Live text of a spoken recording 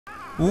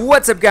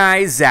What's up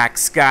guys, Zack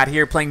Scott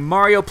here playing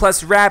Mario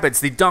plus Rabbids,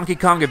 the Donkey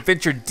Kong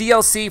Adventure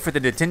DLC for the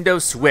Nintendo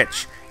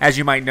Switch. As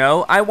you might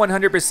know, I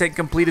 100%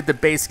 completed the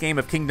base game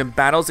of Kingdom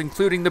Battles,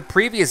 including the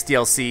previous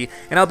DLC,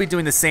 and I'll be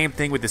doing the same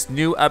thing with this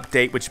new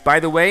update, which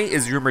by the way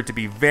is rumored to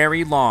be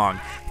very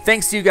long.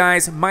 Thanks to you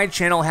guys, my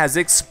channel has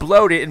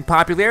exploded in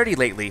popularity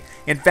lately.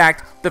 In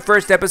fact, the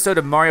first episode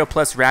of Mario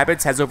plus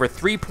Rabbids has over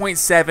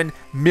 3.7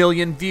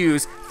 million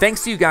views,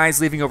 thanks to you guys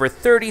leaving over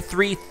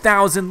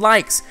 33,000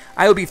 likes.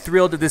 I would be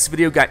thrilled if this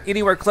video got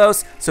anywhere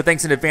close, so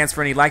thanks in advance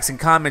for any likes and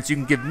comments you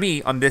can give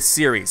me on this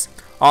series.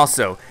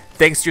 Also,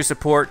 thanks to your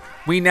support,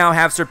 we now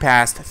have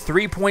surpassed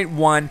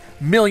 3.1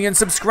 million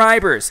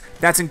subscribers.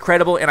 That's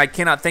incredible, and I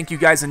cannot thank you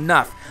guys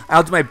enough.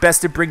 I'll do my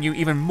best to bring you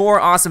even more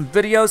awesome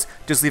videos.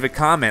 Just leave a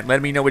comment,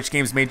 let me know which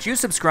games made you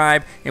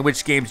subscribe and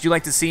which games you'd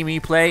like to see me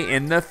play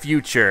in the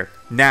future.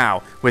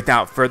 Now,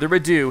 without further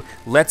ado,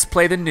 let's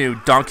play the new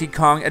Donkey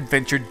Kong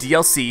Adventure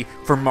DLC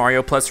for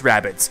Mario plus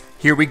Rabbids.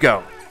 Here we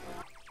go.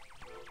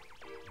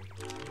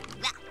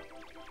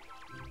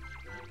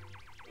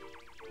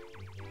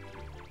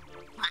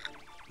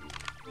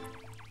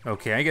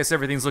 Okay, I guess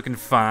everything's looking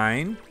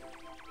fine.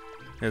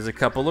 There's a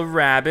couple of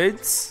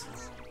Rabbids.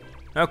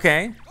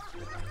 Okay.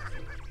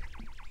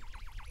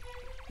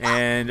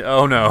 And,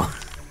 oh no.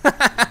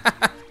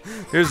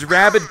 There's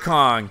Rabbid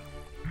Kong.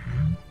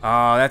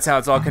 Oh, that's how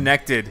it's all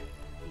connected.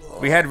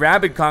 We had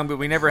Rabbid Kong, but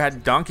we never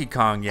had Donkey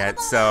Kong yet,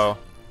 so.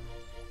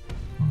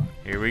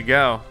 Here we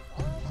go.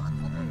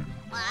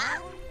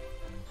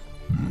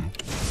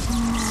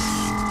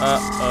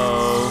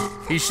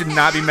 Uh-oh. He should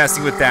not be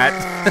messing with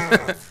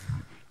that.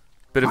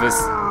 Bit of a...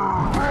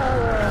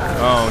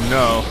 Oh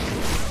no.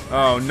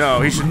 Oh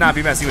no, he should not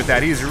be messing with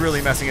that. He's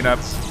really messing it up.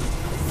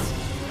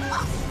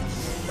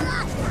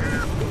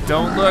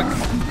 Don't look.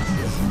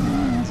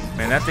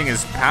 Man, that thing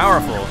is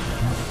powerful.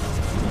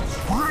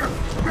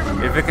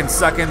 If it can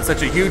suck in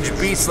such a huge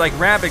beast like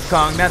Rabbid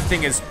Kong, that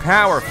thing is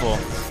powerful.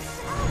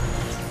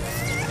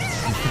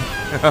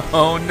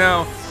 Oh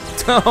no.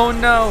 Oh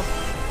no.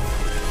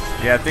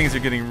 Yeah, things are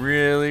getting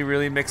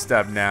really mixed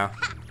up now.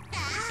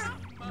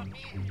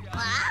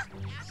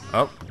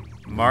 Oh,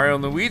 Mario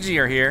and Luigi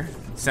are here,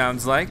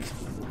 sounds like.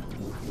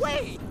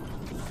 Wait.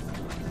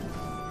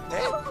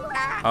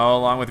 Oh,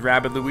 along with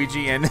Rabbid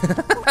Luigi and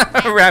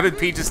Rabbid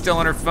Peach is still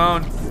on her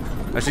phone.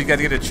 Oh, she's got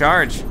to get a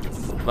charge.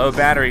 Low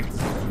battery.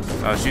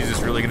 Oh, she's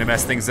just really gonna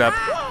mess things up.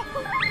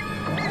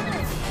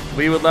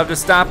 We would love to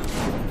stop,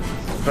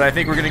 but I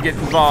think we're gonna get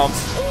involved.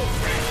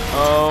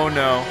 Oh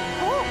no.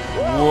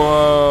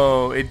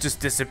 Whoa, it just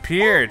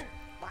disappeared.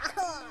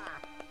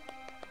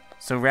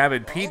 So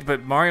Rabbid Peach,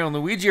 but Mario and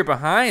Luigi are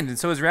behind, and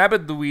so is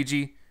Rabbid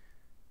Luigi.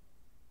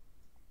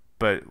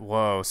 But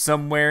whoa,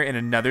 somewhere in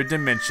another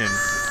dimension.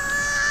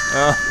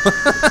 Oh,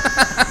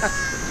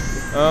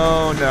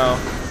 oh no.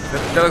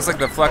 That looks like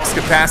the flux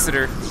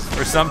capacitor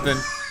or something.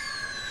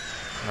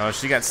 Oh,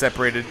 she got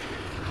separated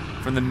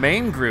from the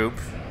main group.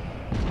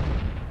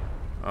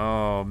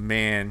 Oh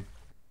man.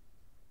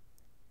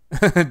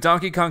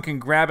 Donkey Kong can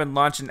grab and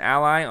launch an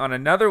ally on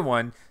another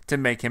one to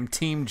make him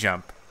team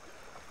jump.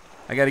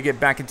 I gotta get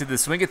back into the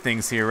swing of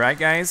things here, right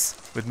guys?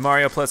 With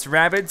Mario plus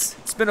Rabbids.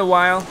 It's been a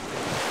while.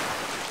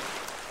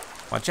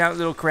 Watch out,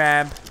 little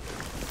crab.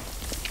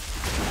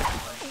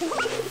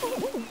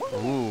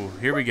 Ooh,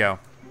 here we go.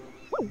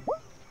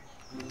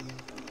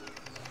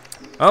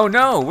 Oh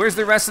no, where's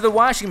the rest of the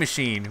washing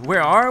machine?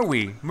 Where are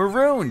we?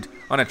 Marooned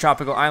on a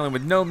tropical island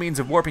with no means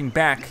of warping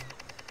back.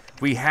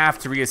 We have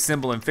to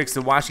reassemble and fix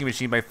the washing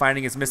machine by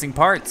finding its missing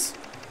parts.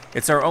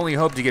 It's our only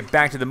hope to get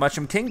back to the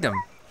Mushroom Kingdom.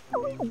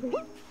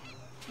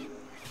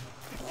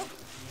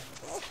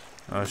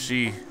 Oh,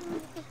 she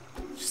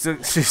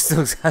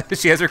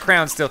has her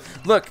crown still.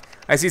 Look,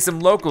 I see some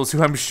locals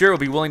who I'm sure will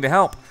be willing to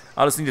help.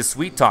 I'll just need to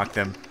sweet talk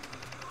them.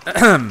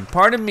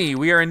 Pardon me,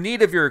 we are in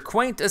need of your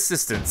quaint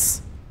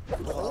assistance.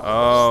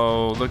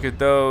 Oh, look at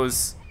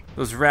those.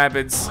 Those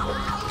Rabbids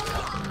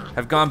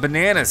have gone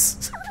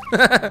bananas.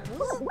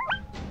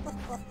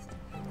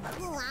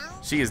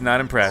 She is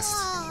not impressed.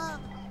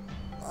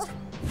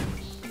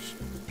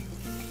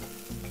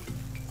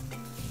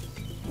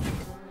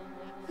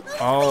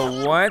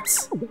 Oh,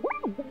 what?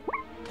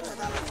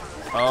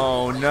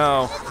 Oh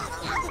no.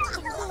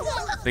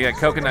 They got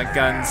coconut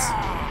guns.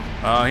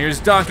 Oh, here's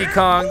Donkey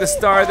Kong, the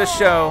star of the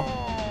show.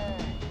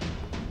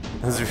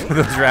 Those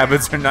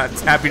Rabbids are not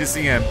happy to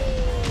see him.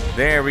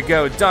 There we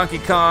go, Donkey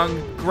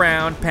Kong,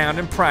 ground, pound,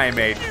 and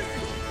primate.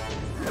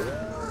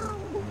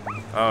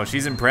 Oh,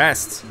 she's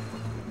impressed.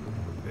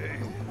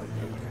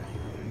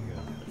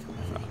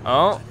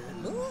 Oh.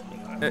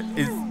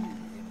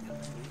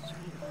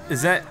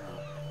 Is that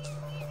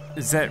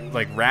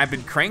like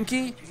Rabbid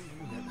Cranky?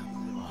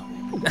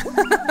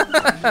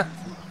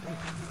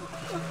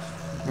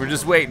 We're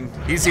just waiting.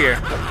 He's here.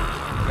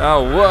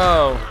 Oh,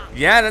 whoa.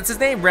 Yeah, that's his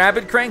name,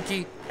 Rabbid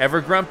Cranky.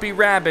 Ever grumpy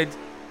Rabbid.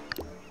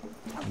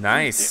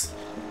 Nice.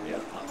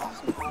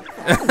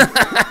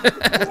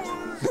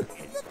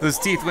 Those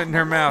teeth went in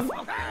her mouth.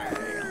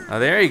 Oh,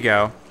 there you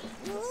go.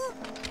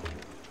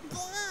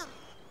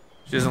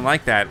 She doesn't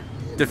like that.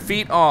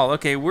 Defeat all.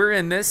 Okay, we're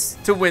in this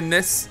to win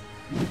this.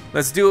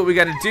 Let's do what we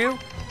gotta do.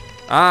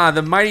 Ah,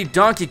 the mighty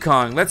Donkey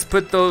Kong. Let's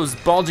put those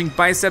bulging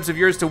biceps of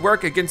yours to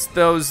work against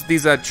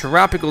these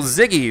tropical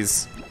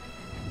Ziggies.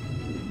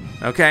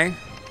 Okay.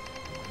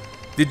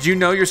 Did you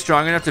know you're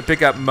strong enough to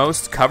pick up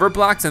most cover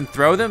blocks and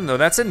throw them? No,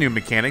 that's a new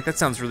mechanic. That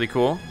sounds really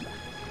cool.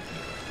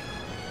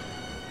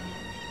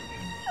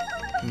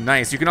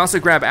 Nice. You can also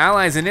grab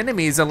allies and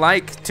enemies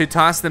alike to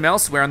toss them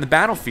elsewhere on the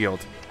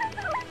battlefield.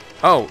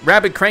 Oh,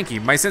 Rabbid Cranky.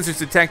 My sensors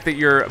detect that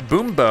your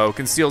boom bow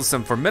conceals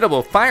some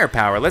formidable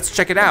firepower. Let's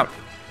check it out.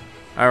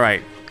 All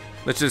right.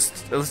 Let's just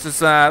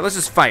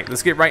fight.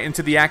 Let's get right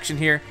into the action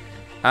here.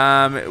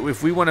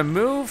 If we want to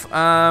move,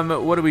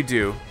 what do we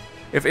do?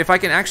 If I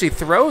can actually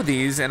throw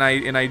these, and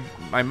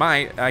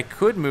I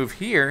could move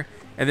here,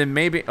 and then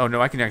maybe. Oh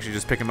no, I can actually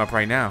just pick them up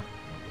right now.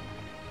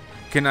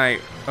 Can I?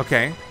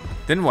 Okay.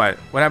 Then what?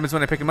 What happens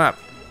when I pick them up?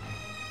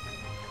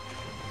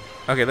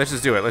 Okay, let's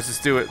just do it. Let's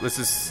just do it. Let's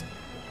just.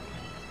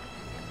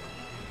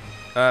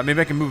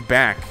 Maybe I can move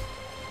back.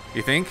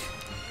 You think?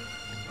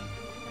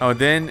 Oh, and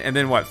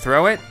then what?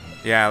 Throw it?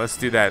 Yeah, let's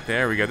do that.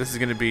 There we go. This is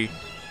gonna be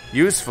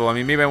useful. I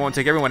mean, maybe I won't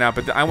take everyone out,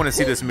 but I want to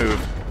see this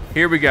move.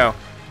 Here we go.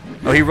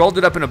 Oh, he rolled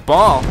it up in a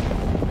ball.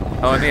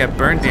 Oh, and they have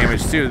burn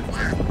damage too.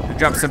 They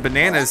dropped some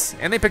bananas,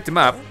 and they picked him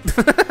up.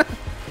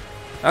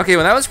 Okay,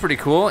 well that was pretty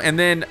cool. And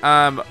then,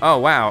 oh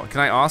wow,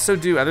 can I also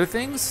do other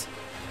things?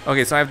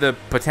 Okay, so I have the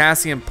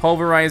potassium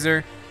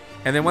pulverizer,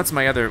 and then what's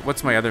my other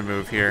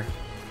move here?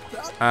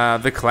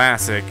 The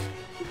classic.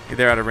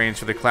 They're out of range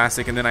for the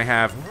classic, and then I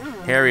have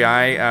Hairy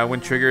Eye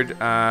when triggered.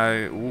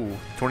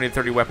 20 to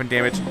 30 weapon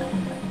damage.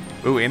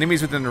 Ooh,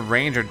 enemies within the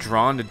range are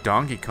drawn to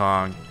Donkey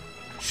Kong.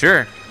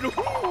 Sure.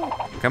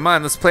 Come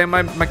on, let's play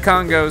my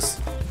Congos.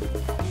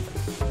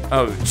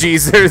 Oh,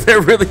 geez,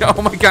 they're really.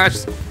 Oh my gosh.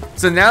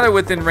 So now they're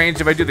within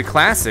range if I do the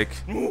classic.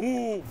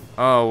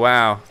 Oh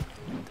wow,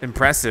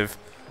 impressive.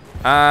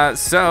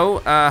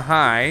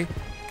 Hi.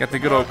 Got the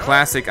good old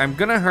classic. I'm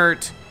gonna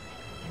hurt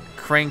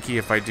Cranky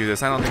if I do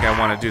this. I don't think I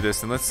want to do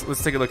this. And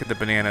let's take a look at the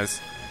bananas.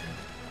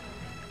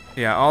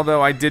 Yeah,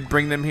 although I did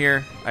bring them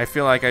here, I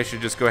feel like I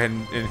should just go ahead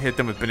and hit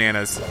them with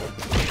bananas.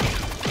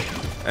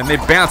 And they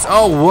bounce.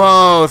 Oh,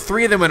 whoa,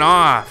 3 of them went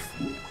off.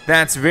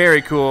 That's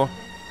very cool.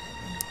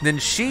 Then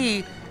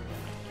she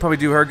probably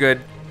do her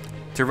good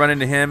to run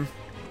into him.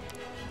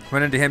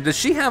 Does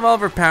she have all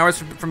of her powers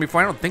from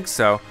before? I don't think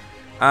so.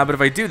 But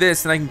if I do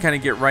this, then I can kind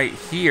of get right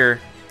here,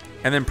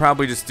 and then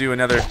probably just do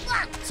another.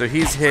 So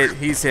he's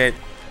hit.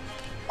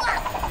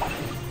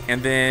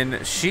 And then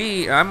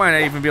I might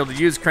not even be able to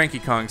use Cranky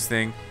Kong's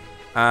thing.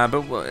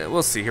 But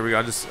we'll see. Here we go.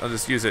 I'll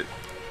just use it.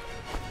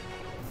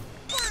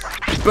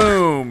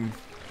 Boom!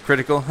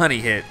 Critical honey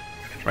hit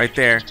right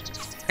there.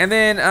 And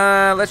then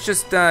let's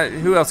just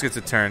who else gets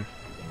a turn?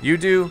 You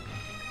do.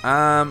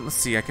 Let's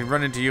see. I can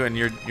run into you and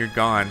you're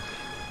gone.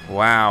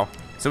 Wow.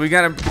 So we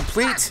got a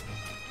complete.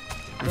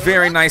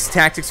 Very nice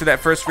tactics for that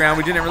first round.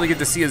 We didn't really get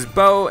to see his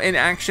bow in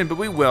action, but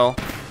we will.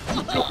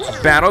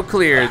 Battle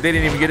cleared. They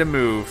didn't even get a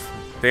move.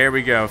 There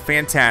we go.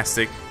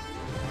 Fantastic.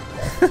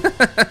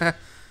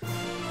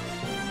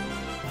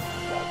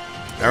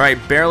 All right,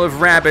 barrel of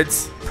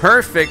Rabbids.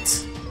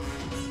 Perfect.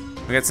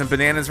 We got some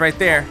bananas right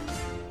there.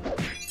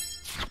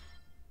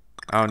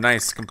 Oh,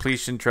 nice.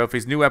 Completion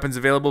trophies. New weapons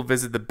available.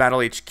 Visit the Battle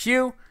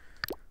HQ.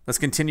 Let's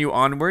continue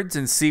onwards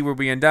and see where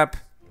we end up.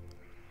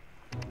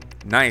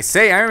 Nice.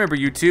 Hey, I remember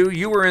you two.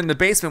 You were in the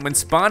basement when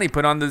Spawny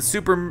put on the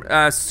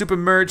Super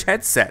Merge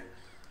headset.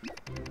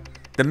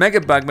 The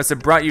Mega Bug must have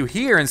brought you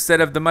here instead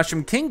of the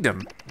Mushroom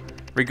Kingdom.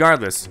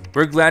 Regardless,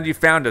 we're glad you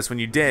found us when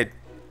you did.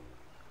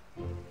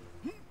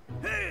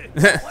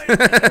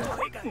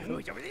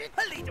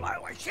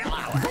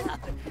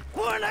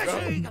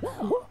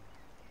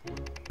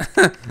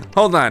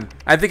 Hold on,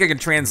 I think I can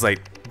translate.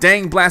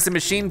 Dang blasted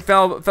machine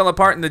fell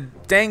apart in the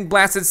dang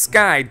blasted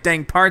sky.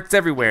 Dang parts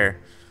everywhere.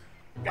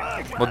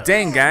 Well,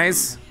 dang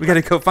guys, we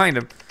gotta go find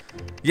them.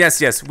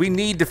 Yes, we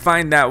need to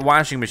find that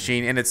washing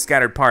machine and its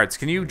scattered parts.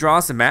 Can you draw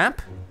us a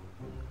map?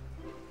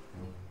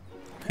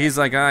 He's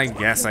like, I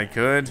guess I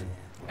could.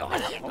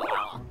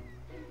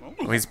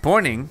 Well, he's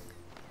pointing.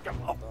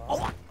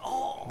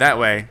 That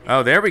way.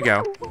 Oh, there we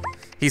go.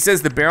 He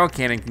says the barrel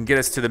cannon can get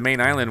us to the main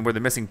island where the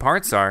missing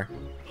parts are.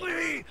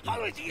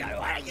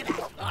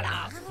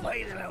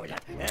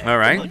 All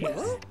right.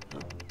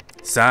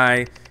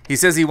 Sigh. He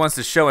says he wants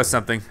to show us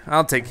something.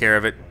 I'll take care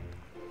of it.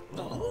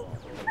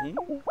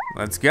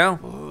 Let's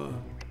go.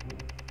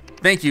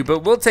 Thank you,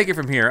 but we'll take it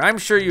from here. I'm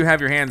sure you have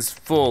your hands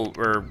full,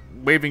 or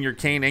waving your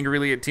cane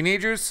angrily at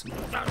teenagers.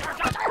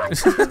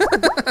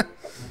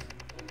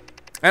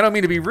 I don't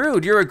mean to be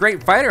rude. You're a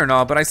great fighter and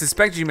all, but I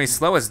suspect you may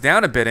slow us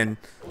down a bit and...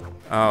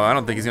 Oh, I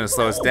don't think he's gonna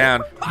slow us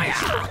down.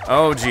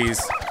 Oh,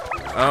 jeez.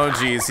 Oh,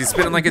 jeez. He's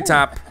spinning like a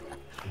top.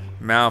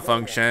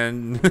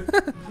 Malfunction.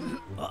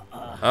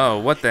 Oh,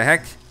 what the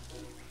heck?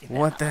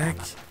 What the heck?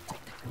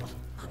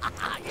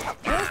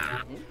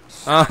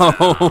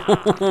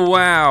 Oh,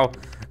 wow.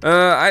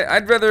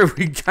 I'd rather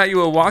we got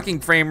you a walking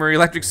frame or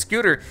electric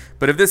scooter,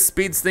 but if this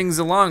speeds things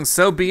along,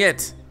 so be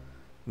it.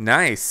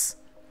 Nice.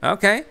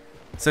 Okay.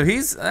 So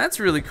that's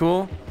really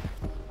cool.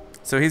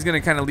 So he's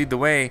gonna kind of lead the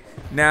way.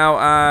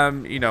 Now,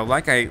 you know,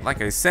 like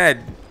I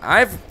said,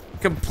 I've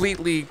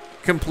completely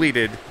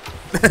completed,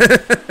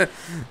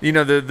 you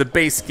know, the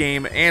base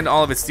game and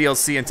all of its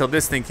DLC until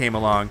this thing came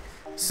along.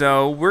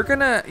 So we're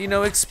gonna, you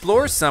know,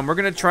 explore some. We're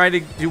gonna try to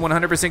do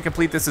 100%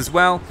 complete this as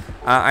well.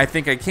 I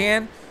think I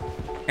can,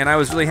 and I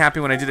was really happy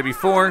when I did it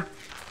before.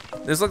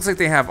 This looks like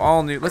they have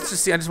all new. Let's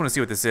just see. I just want to see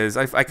what this is.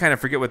 I kind of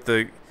forget what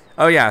the.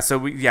 Oh yeah. So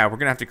we're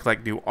gonna have to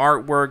collect new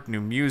artwork, new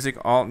music,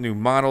 all new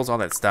models, all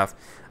that stuff.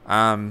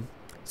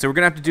 So we're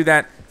gonna have to do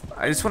that.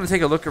 I just want to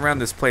take a look around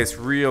this place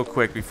real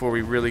quick before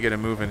we really get a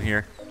move in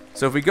here.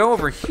 So if we go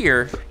over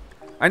here,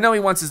 I know he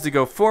wants us to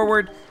go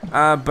forward,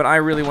 but I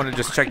really want to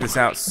just check this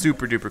out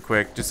super duper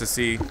quick just to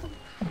see.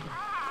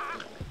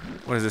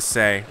 What does this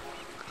say?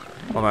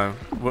 Hold on.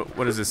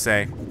 What does this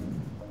say?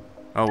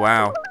 Oh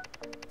wow.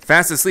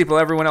 Fast asleep while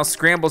everyone else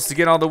scrambles to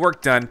get all the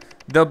work done.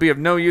 They'll be of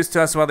no use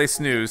to us while they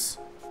snooze.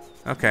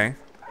 Okay.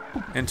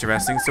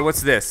 Interesting. So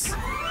what's this?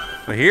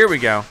 Well, here we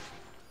go.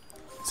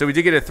 So we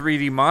did get a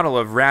 3D model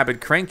of Rabbid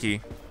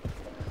Cranky.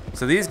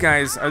 So these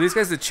guys, are these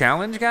guys the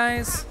challenge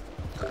guys?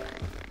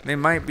 They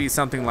might be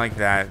something like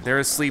that. They're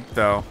asleep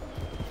though.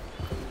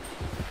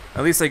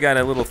 At least I got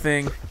a little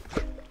thing.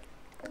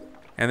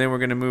 And then we're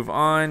gonna move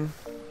on.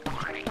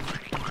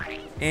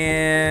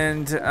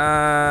 And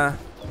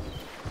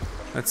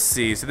let's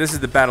see. So this is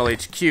the Battle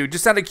HQ.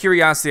 Just out of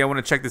curiosity, I want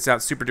to check this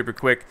out super duper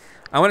quick.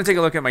 I want to take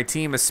a look at my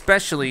team,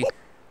 especially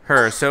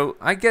her. So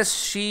I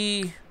guess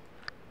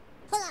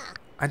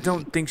I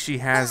don't think she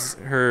has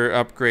her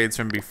upgrades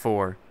from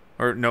before.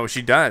 Or no,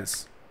 she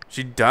does.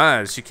 She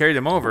does. She carried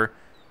them over.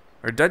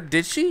 Or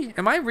did she?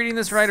 Am I reading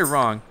this right or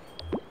wrong?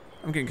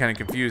 I'm getting kind of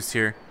confused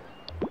here.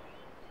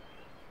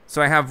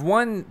 So I have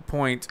 1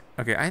 point.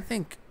 Okay, I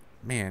think,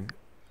 man,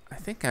 I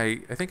think I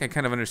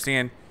kind of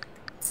understand.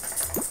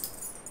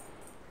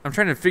 I'm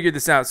trying to figure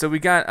this out. So we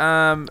got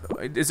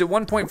is it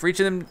 1 point for each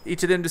of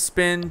them to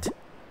spend?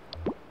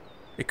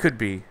 It could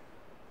be.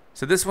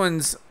 So this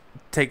one's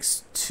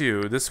takes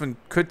 2. This one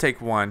could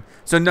take 1.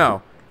 So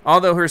no,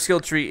 although her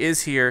skill tree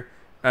is here,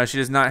 she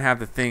does not have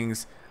the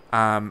things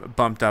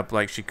bumped up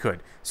like she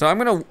could. So I'm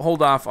gonna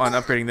hold off on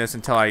upgrading this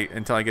until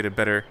I get a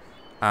better,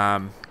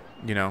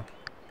 you know.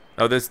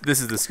 Oh, this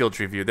is the skill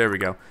tree view. There we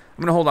go.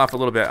 I'm gonna hold off a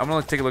little bit. I'm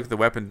gonna take a look at the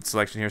weapon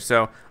selection here.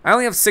 So I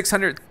only have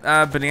 600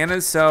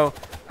 bananas, so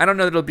I don't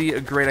know that it'll be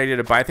a great idea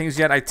to buy things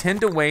yet. I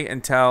tend to wait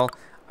until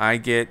I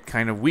get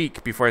kind of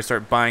weak before I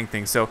start buying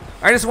things. So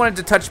I just wanted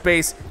to touch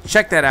base,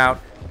 check that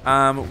out.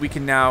 We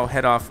can now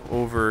head off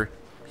over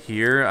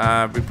here.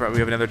 We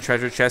have another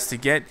treasure chest to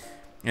get.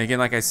 And again,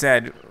 like I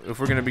said, if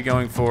we're going to be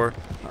going for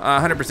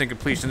 100%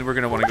 completion, we're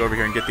going to want to go over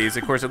here and get these.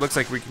 Of course, it looks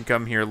like we can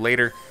come here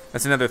later.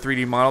 That's another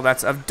 3D model.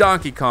 That's of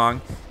Donkey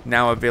Kong,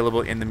 now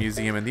available in the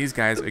museum. And these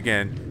guys,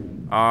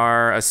 again,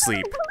 are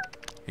asleep.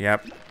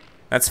 Yep,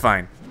 that's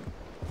fine.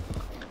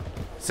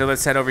 So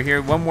let's head over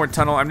here. One more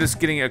tunnel. I'm just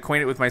getting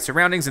acquainted with my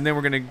surroundings, and then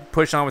we're going to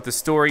push on with the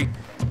story.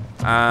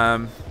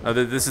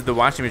 This is the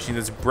washing machine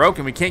that's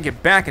broken. We can't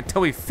get back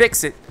until we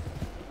fix it.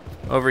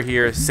 Over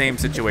here, same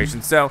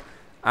situation. So,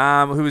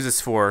 who is this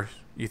for,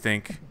 you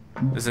think?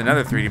 This is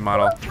another 3D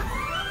model.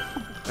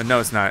 No,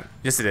 it's not.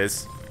 Yes, it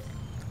is.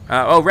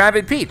 Oh,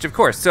 Rabbid Peach, of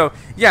course. So,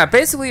 yeah,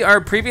 basically our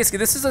previous...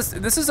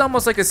 This is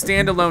almost like a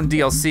standalone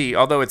DLC,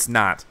 although it's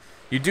not.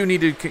 You do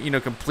need to, you know,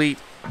 complete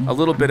a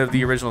little bit of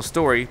the original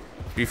story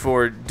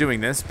before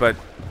doing this, but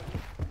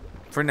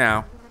for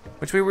now...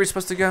 Which way were we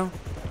supposed to go?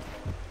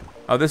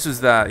 Oh, this was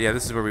the... Yeah,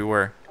 this is where we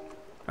were.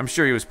 I'm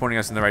sure he was pointing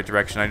us in the right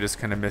direction. I just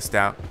kind of missed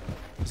out.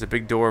 There's a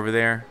big door over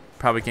there.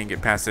 Probably can't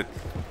get past it.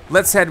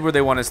 Let's head where they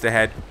want us to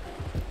head.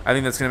 I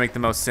think that's going to make the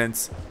most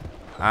sense.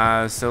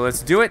 So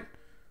let's do it.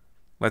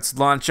 Let's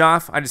launch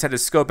off. I just had to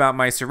scope out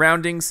my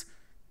surroundings.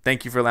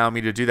 Thank you for allowing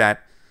me to do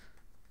that.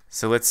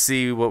 So let's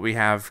see what we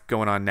have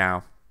going on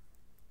now.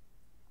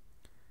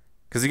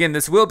 Because again,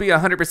 this will be a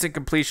 100%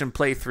 completion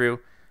playthrough.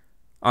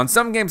 On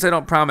some games I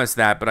don't promise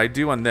that, but I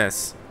do on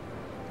this.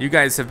 You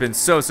guys have been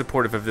so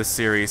supportive of this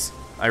series.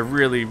 I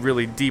really,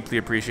 really deeply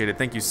appreciate it.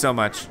 Thank you so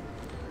much.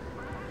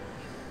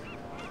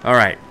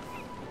 Alright.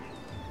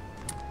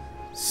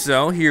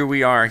 So here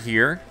we are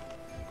here.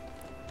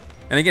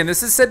 And again,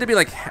 this is said to be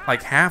like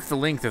half the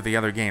length of the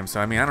other game. So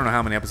I mean, I don't know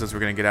how many episodes we're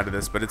going to get out of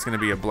this, but it's going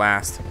to be a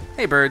blast.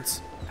 Hey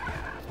birds.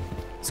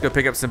 Let's go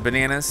pick up some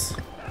bananas.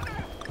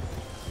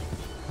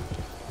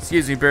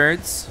 Excuse me,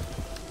 birds.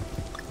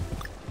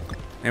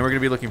 And we're going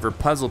to be looking for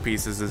puzzle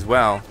pieces as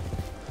well.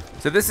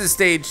 So this is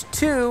stage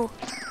 2.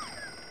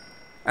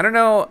 I don't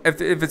know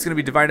if it's going to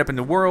be divided up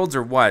into worlds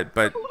or what,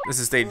 but this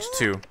is stage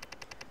 2.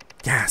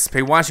 Gasp,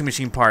 a washing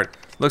machine part.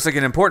 Looks like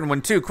an important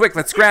one too. Quick,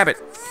 let's grab it.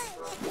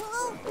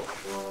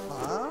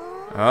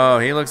 Oh,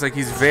 he looks like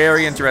he's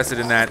very interested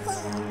in that.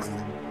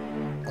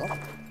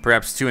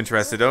 Perhaps too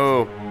interested.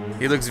 Oh,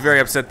 he looks very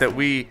upset that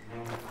we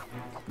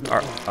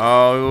are...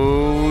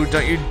 Oh,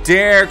 don't you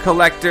dare,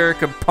 collector,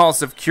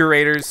 compulsive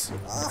curators.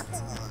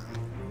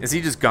 Is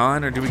he just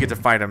gone, or do we get to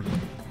fight him?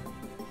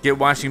 Get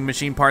washing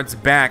machine parts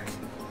back.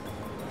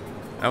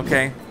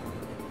 Okay.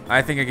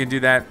 I think I can do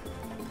that.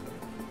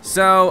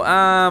 So,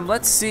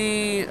 let's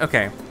see.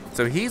 Okay,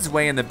 so he's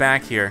way in the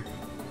back here.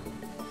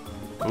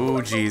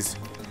 Ooh, geez.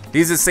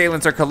 These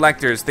assailants are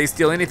collectors. They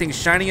steal anything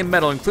shiny and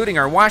metal, including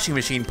our washing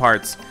machine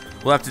parts.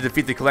 We'll have to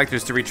defeat the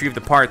collectors to retrieve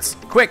the parts.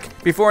 Quick,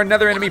 before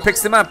another enemy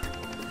picks them up.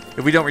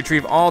 If we don't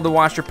retrieve all the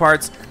washer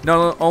parts,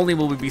 not only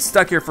will we be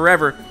stuck here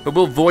forever, but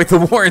we'll void the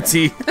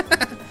warranty.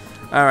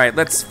 All right,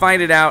 let's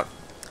fight it out.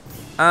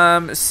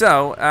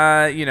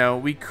 You know,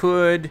 we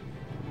could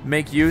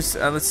make use.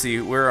 Let's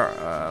see,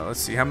 let's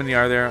see, how many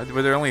are there?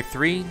 Were there only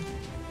 3?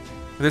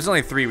 There's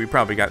only 3. We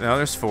probably got. No,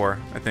 there's 4,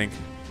 I think.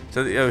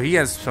 So he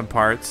has some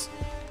parts.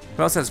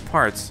 Who else has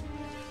parts?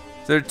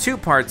 So there are 2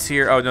 parts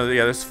here. Oh no,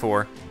 yeah, there's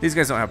 4. These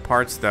guys don't have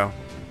parts though.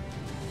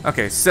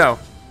 Okay, so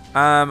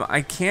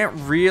I can't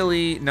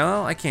really.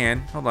 No, I can.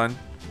 Hold on.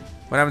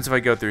 What happens if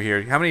I go through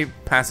here? How many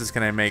passes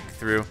can I make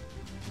through?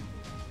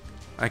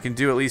 I can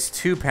do at least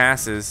 2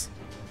 passes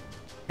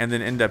and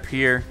then end up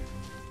here.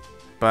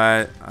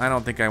 But I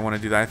don't think I want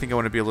to do that. I think I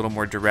want to be a little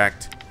more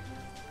direct.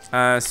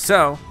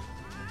 So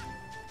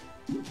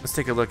let's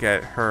take a look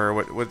at her.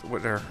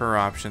 What are her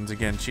options?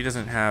 Again, she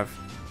doesn't have.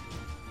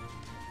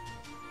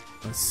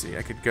 Let's see.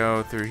 I could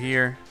go through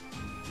here.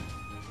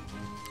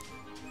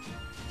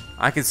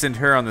 I could send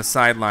her on the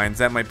sidelines.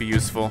 That might be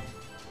useful.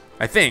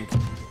 I think.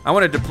 I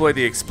want to deploy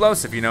the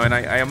explosive, you know, and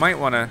I might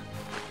want to.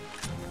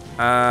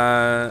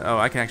 Oh,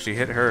 I can actually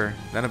hit her.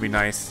 That'll be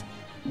nice.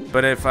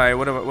 But if I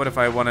what if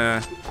I want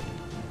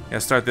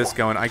to start this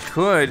going? I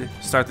could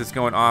start this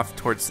going off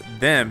towards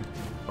them.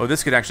 Oh,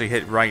 this could actually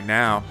hit right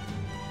now.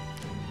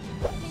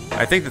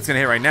 I think that's gonna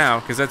hit right now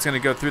because that's gonna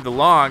go through the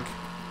log.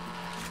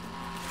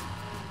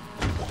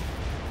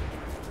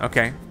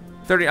 Okay,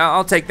 30.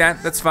 I'll take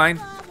that. That's fine.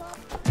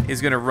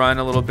 He's gonna run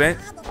a little bit,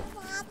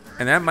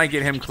 and that might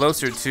get him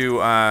closer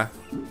to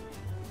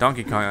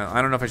Donkey Kong.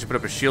 I don't know if I should put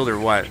up a shield or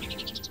what.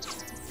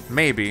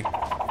 Maybe.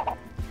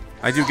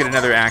 I do get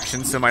another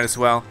action, so might as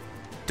well.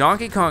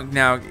 Donkey Kong,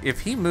 now,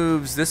 if he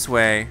moves this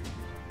way,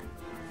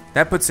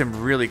 that puts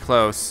him really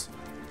close.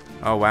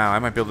 Oh, wow, I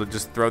might be able to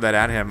just throw that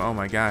at him. Oh,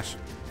 my gosh.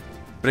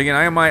 But again,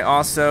 I might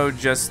also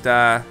just,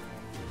 well,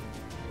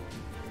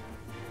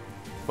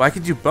 I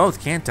can do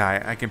both, can't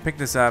I? I can pick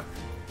this up,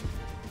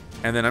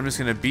 and then I'm just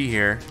going to be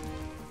here,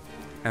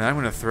 and I'm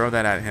going to throw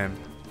that at him,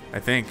 I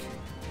think.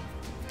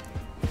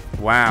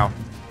 Wow.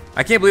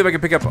 I can't believe I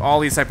can pick up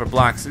all these type of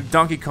blocks.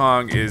 Donkey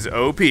Kong is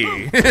OP.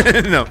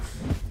 No.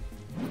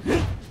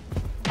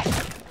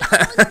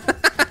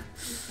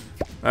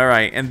 All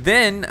right, and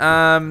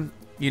then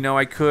you know,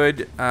 I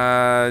could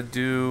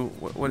do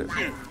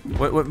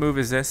what move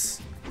is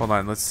this? Hold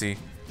on, let's see.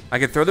 I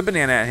could throw the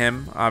banana at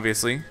him,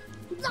 obviously.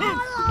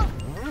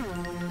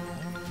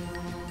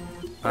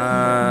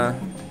 I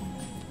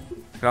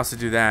could also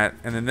do that,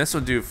 and then this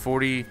will do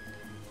 40.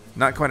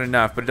 Not quite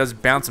enough, but it does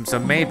bounce him, so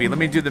maybe. Let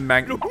me do the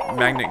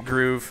magnet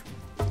groove.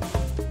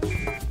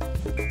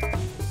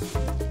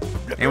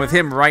 And with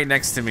him right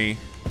next to me,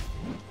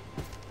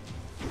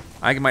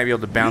 I might be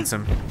able to bounce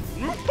him.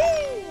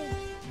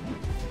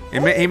 He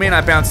may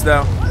not bounce,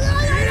 though.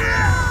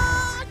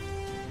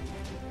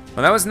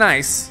 Well, that was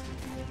nice.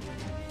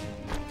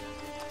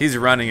 He's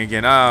running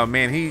again. Oh,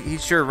 man, he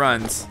sure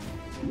runs.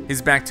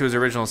 He's back to his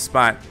original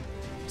spot.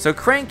 So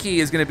Cranky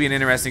is going to be an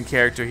interesting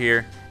character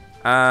here.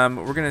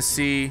 We're gonna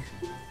see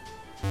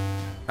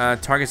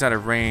targets out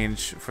of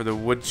range for the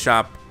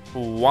woodshop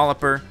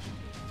walloper.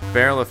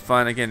 Barrel of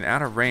fun, again,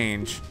 out of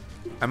range.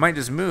 I might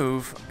just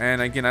move,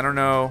 and again, I don't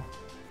know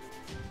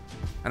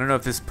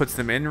if this puts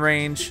them in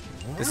range.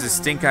 This is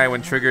Stink Eye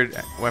when triggered,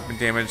 weapon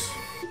damage.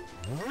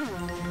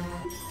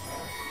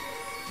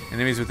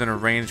 Enemies within a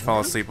range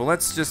fall asleep. Well,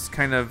 let's just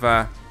kind of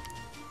can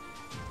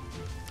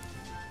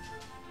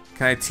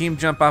I team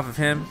jump off of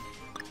him?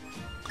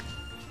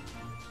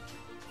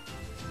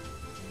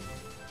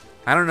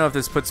 I don't know if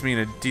this puts me in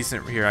a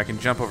decent here. I can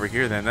jump over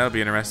here then. That'll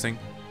be interesting.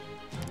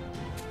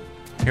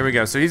 Here we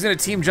go. So he's gonna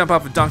team jump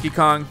off of Donkey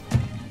Kong.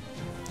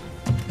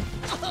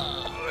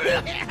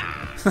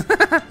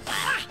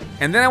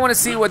 And then I want to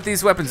see what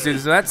these weapons do.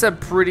 So that's a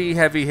pretty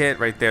heavy hit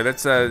right there.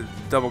 That's a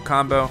double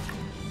combo.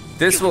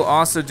 This will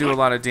also do a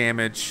lot of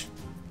damage.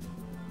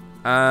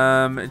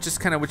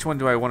 Just kind of which one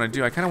do I want to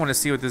do? I kind of want to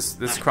see what this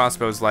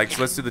crossbow's like. So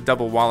let's do the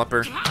double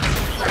walloper.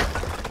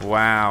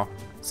 Wow.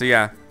 So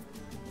yeah.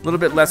 A little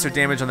bit lesser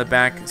damage on the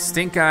back.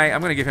 Stink Eye,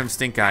 I'm gonna give him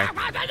Stink Eye.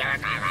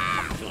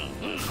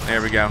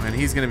 There we go, and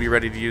he's gonna be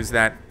ready to use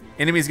that.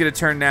 Enemy's gonna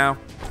turn now.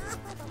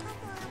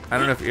 I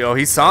don't know if, oh,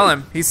 he saw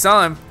him. He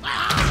saw him.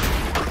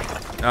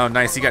 Oh,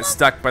 nice, he got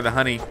stuck by the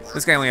honey.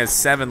 This guy only has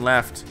 7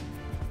 left.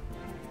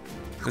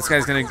 This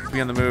guy's gonna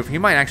be on the move. He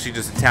might actually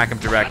just attack him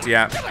direct,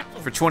 yeah.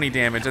 For 20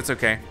 damage, that's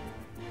okay.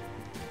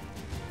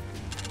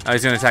 Oh,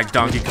 he's gonna attack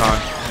Donkey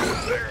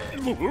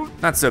Kong.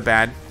 Not so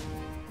bad.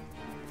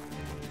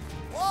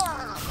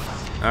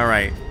 All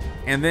right,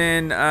 and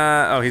then,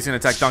 oh, he's gonna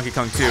attack Donkey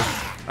Kong too.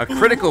 A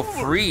critical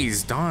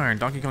freeze, darn,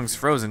 Donkey Kong's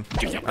frozen.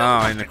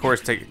 Oh, and of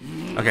course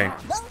okay.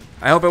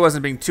 I hope I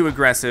wasn't being too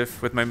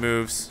aggressive with my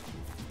moves.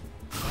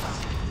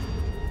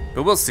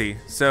 But we'll see.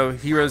 So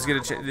heroes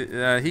get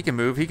a he can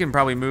move. He can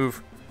probably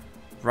move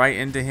right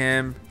into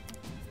him.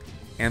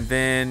 And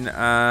then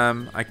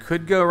I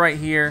could go right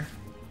here.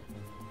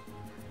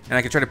 And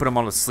I could try to put them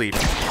all to sleep.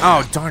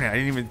 Oh, darn it. I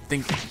didn't even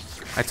think.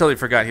 I totally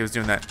forgot he was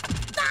doing that.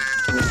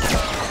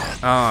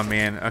 Oh,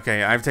 man.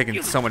 Okay, I've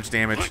taken so much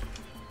damage.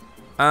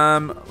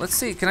 Let's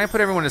see. Can I put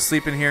everyone to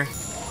sleep in here?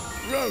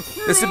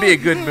 This would be a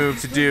good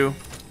move to do.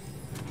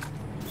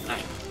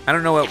 I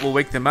don't know what will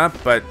wake them up,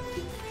 but...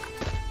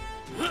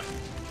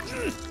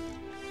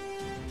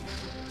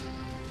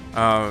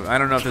 I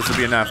don't know if this will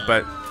be enough,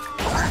 but...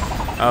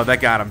 Oh,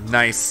 that got him.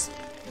 Nice.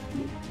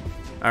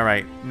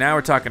 Alright, now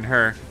we're talking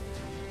her.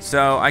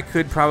 So, I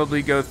could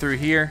probably go through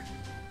here.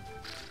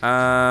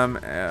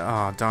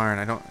 Oh, darn.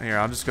 I don't... Here,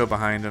 I'll just go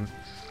behind him.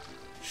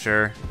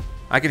 Sure.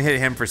 I can hit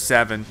him for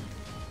 7.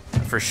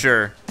 For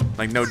sure.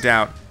 Like, no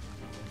doubt.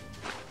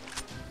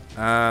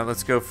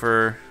 Let's go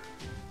for...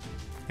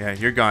 Yeah,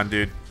 you're gone,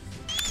 dude.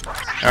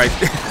 Alright.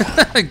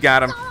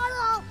 Got him.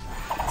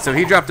 So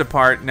he dropped a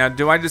part. Now,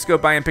 do I just go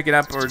by and pick it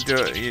up, or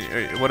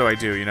what do I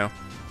do, you know?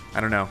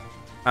 I don't know.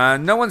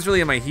 No one's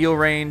really in my heal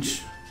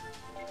range.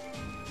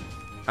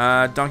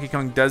 Donkey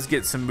Kong does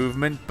get some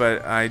movement,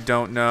 but I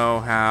don't know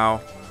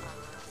how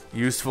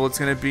useful it's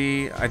going to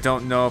be. I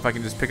don't know if I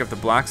can just pick up the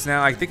blocks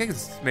now. I think I can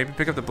maybe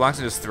pick up the blocks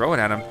and just throw it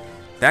at him.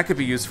 That could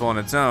be useful on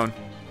its own.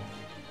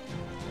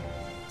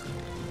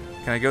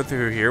 Can I go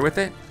through here with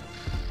it?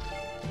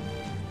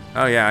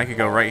 Oh yeah, I could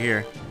go right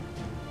here.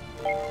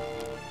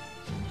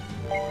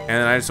 And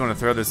then I just want to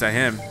throw this at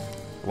him.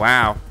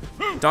 Wow.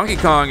 Donkey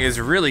Kong is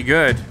really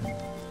good.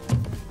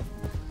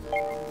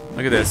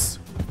 Look at this.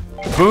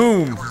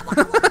 Boom!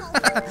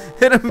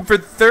 Hit him for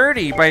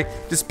 30 by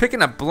just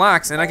picking up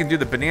blocks, and I can do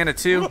the banana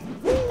too.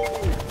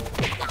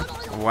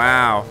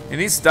 Wow. And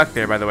he's stuck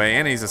there, by the way,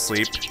 and he's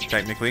asleep,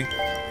 technically.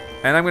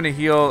 And I'm going to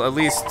heal at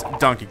least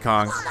Donkey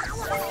Kong.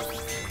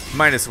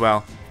 Might as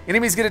well.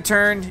 Enemies get a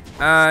turn.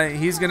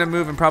 He's going to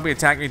move and probably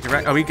attack me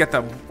direct. Oh, he got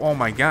the... Oh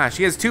my gosh.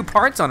 He has 2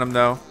 parts on him,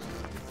 though.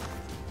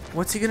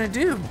 What's he going to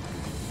do?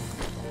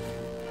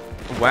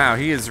 Wow,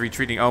 he is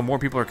retreating. Oh, more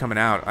people are coming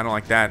out. I don't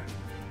like that.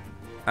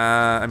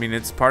 I mean,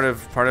 it's part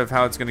of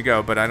how it's gonna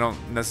go, but I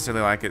don't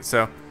necessarily like it.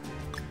 So,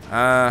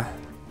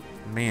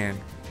 man,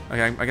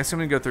 okay, I guess I'm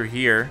gonna go through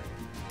here.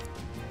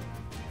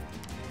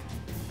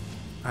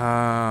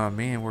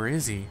 Man, where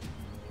is he?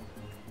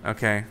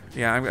 Okay,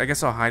 yeah, I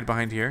guess I'll hide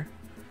behind here.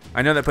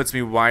 I know that puts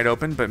me wide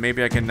open, but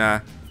maybe I can,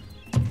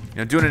 you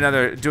know, do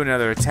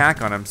another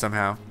attack on him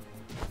somehow.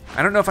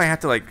 I don't know if I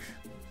have to like.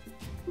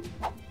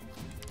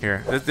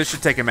 Here, this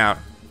should take him out.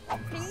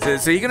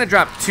 So you're gonna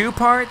drop 2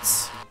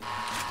 parts?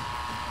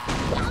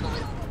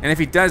 And if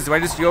he does, do I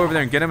just go over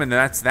there and get him and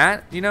that's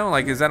that? You know,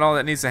 like, is that all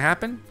that needs to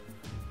happen?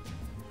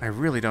 I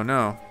really don't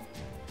know.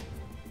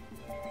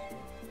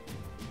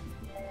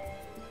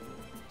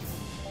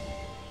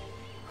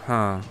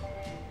 Huh.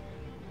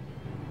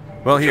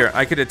 Well, here,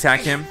 I could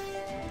attack him.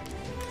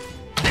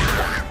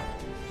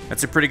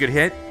 That's a pretty good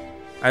hit.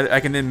 I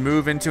can then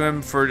move into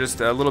him for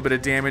just a little bit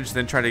of damage,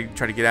 then try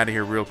to get out of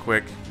here real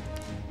quick.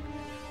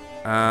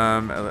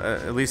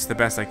 At least the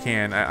best I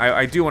can.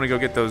 I do want to go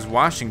get those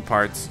washing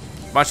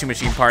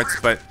machine parts,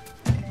 but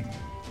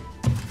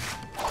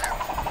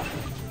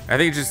I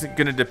think it's just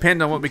gonna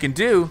depend on what we can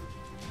do.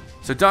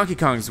 So Donkey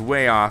Kong's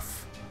way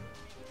off.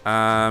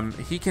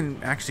 He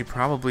can actually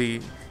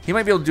probably, he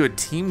might be able to do a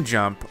team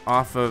jump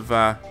off of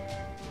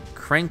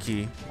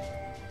Cranky.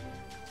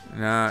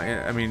 No,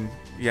 I mean,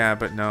 yeah,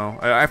 but no.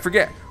 I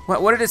forget.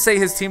 What did it say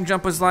his team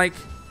jump was like?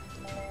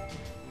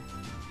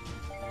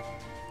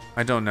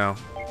 I don't know.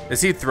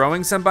 Is he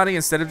throwing somebody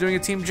instead of doing a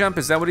team jump?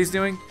 Is that what he's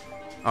doing?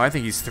 Oh, I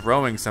think he's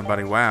throwing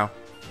somebody. Wow.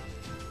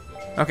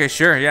 Okay,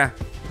 sure, yeah.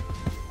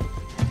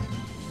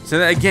 So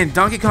that, again,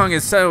 Donkey Kong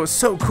is so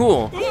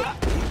cool.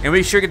 And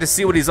we sure get to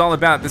see what he's all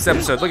about this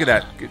episode. Look at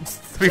that.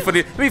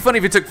 It'd be funny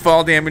if he took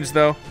fall damage,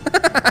 though.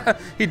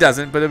 He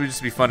doesn't, but it would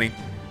just be funny.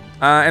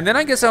 And then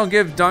I guess I'll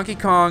give Donkey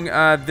Kong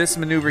this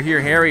maneuver here,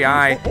 Hairy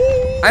Eye.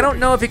 I don't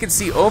know if he can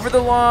see over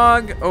the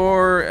log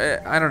or...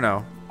 I don't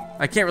know.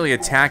 I can't really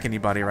attack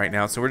anybody right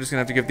now, so we're just going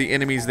to have to give the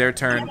enemies their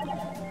turn.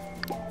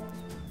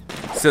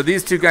 So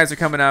these 2 guys are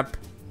coming up.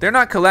 They're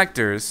not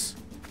collectors,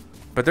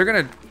 but they're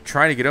going to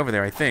try to get over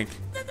there, I think.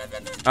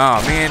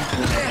 Oh, man.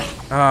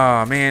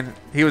 Oh, man.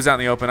 He was out in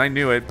the open. I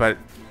knew it, but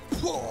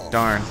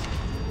darn.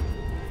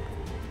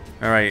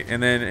 All right,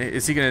 and then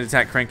is he going to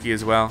attack Cranky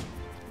as well?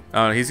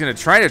 Oh, he's going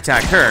to try to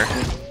attack her.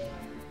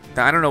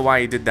 I don't know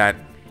why he did that.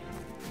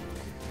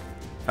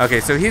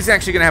 Okay, so he's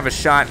actually going to have a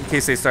shot in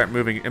case they start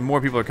moving and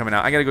more people are coming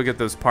out. I got to go get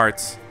those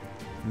parts.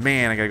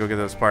 Man, I got to go get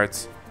those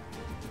parts.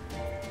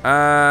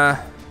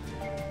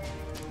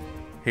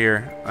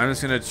 Here, I'm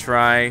just going to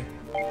try.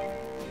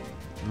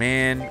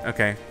 Man,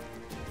 okay.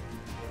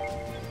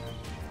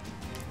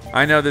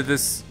 I know that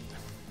this...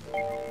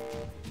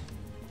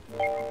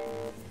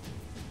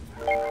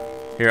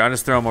 Here, I'll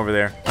just throw him over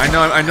there. I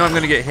know I'm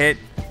going to get hit.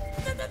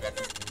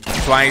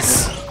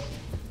 Twice.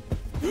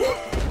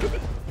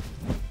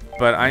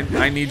 But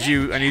I need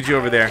you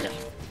over there.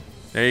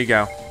 There you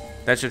go.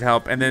 That should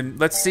help. And then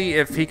let's see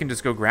if he can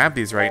just go grab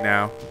these right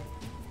now.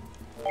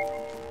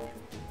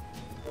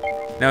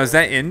 Now, does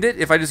that end it?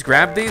 If I just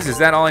grab these, is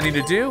that all I need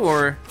to do,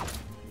 or?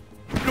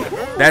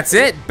 That's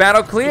it.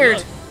 Battle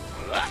cleared.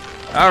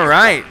 All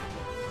right.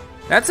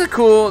 That's a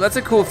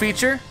cool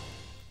feature.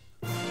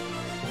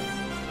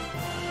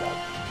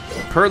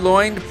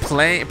 Purloined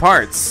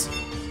Parts.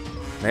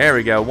 There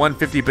we go.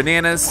 150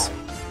 bananas.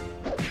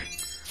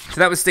 So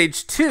that was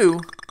stage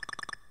 2.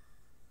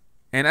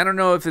 And I don't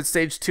know if it's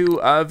stage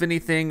 2 of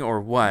anything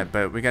or what,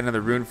 but we got another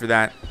rune for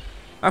that.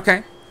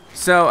 Okay.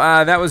 So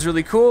that was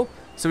really cool.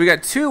 So we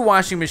got 2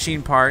 washing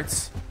machine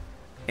parts,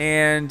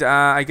 and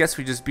I guess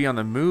we just be on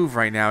the move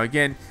right now.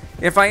 Again,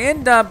 if I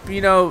end up,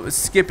 you know,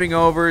 skipping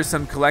over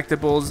some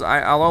collectibles,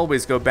 I'll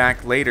always go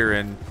back later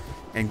and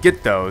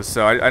get those.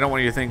 So I don't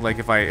want you to think like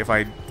if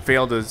I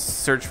fail to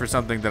search for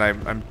something that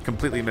I'm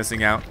completely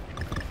missing out.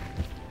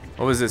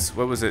 What was this?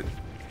 What was it?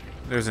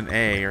 There's an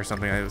A or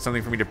something.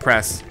 Something for me to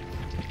press.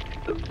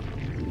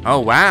 Oh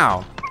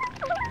wow.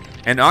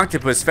 An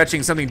octopus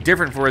fetching something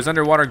different for his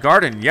underwater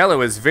garden.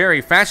 Yellow is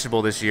very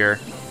fashionable this year.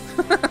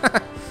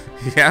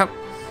 Yep.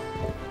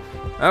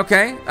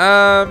 Okay.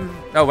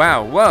 Oh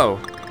wow. Whoa.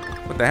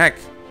 What the heck?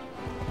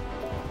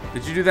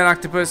 Did you do that,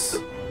 octopus?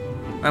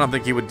 I don't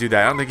think he would do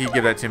that. I don't think he'd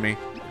give that to me.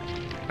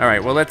 All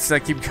right. Well, let's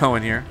keep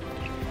going here.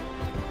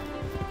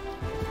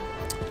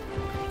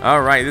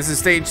 All right. This is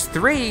stage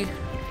 3.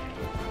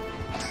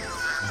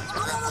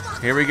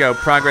 Here we go.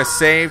 Progress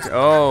saved.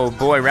 Oh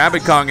boy,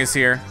 Rabbid Kong is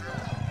here.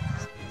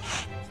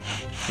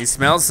 He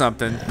smells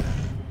something.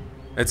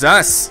 It's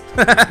us.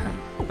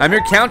 I'm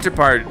your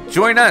counterpart.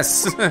 Join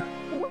us.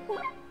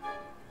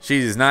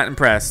 She's not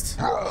impressed.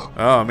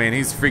 Oh man,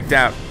 he's freaked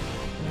out.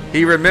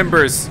 He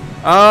remembers.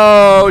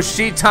 Oh,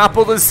 she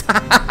toppled us.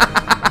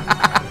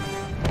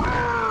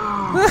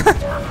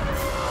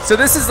 So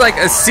this is like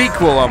a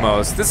sequel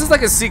almost. This is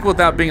like a sequel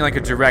without being like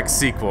a direct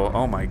sequel.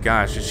 Oh my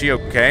gosh, is she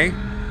okay?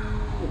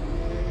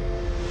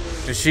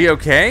 Is she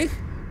okay?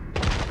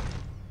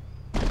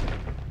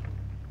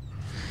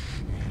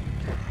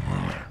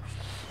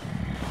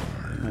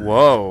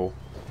 Whoa.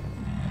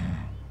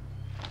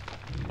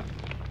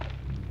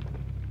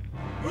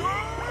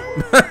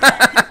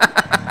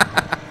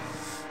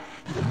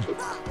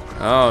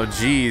 Oh,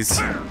 jeez.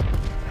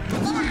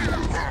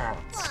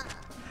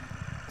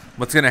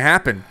 What's gonna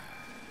happen?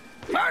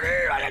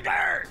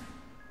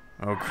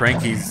 Oh,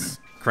 Cranky's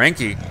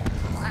cranky.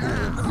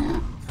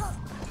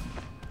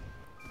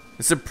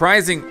 It's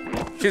surprising.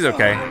 She's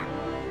okay,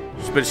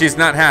 but she's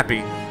not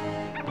happy.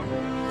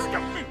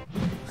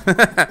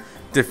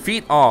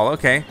 Defeat all.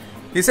 Okay.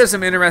 These have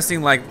some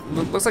interesting, like,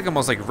 looks like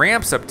almost like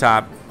ramps up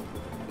top.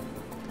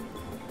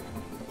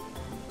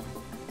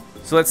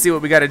 So let's see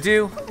what we got to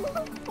do.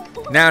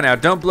 Now,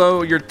 don't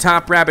blow your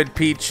top, Rabbid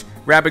Peach.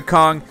 Rabbid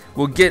Kong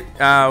will get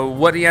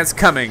what he has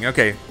coming.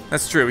 Okay,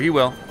 that's true. He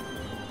will.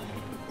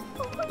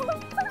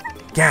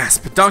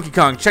 Gasp! Donkey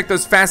Kong, check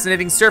those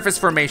fascinating surface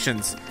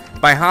formations.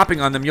 By hopping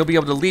on them, you'll be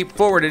able to leap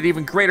forward at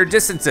even greater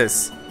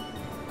distances.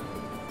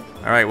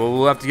 All right, well,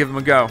 we'll have to give them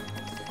a go.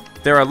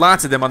 There are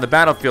lots of them on the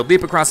battlefield.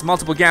 Leap across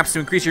multiple gaps to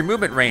increase your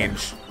movement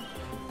range.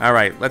 All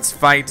right, let's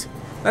fight.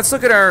 Let's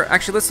look at our,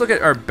 actually, let's look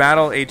at our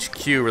battle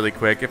HQ really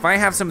quick. If I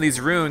have some of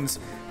these runes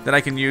that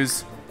I can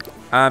use,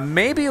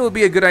 maybe it would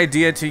be a good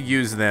idea to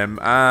use them.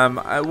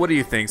 What do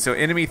you think? So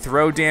enemy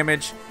throw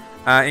damage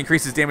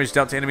increases damage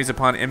dealt to enemies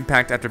upon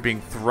impact after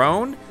being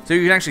thrown. So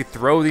you can actually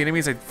throw the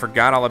enemies. I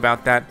forgot all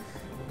about that.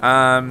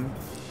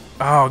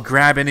 Oh,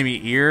 grab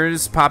enemy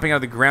ears, popping out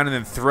of the ground and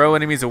then throw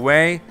enemies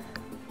away.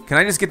 Can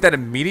I just get that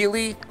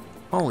immediately?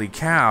 Holy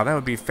cow, that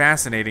would be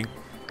fascinating.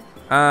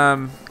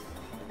 Wow,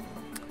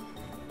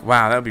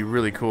 that would be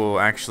really cool,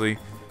 actually.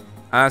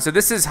 So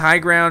this is high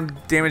ground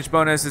damage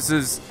bonus. This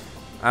is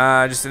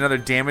just another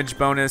damage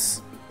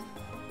bonus.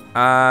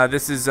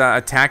 This is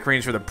attack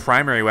range for the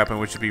primary weapon,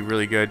 which would be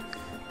really good.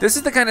 This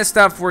is the kind of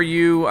stuff where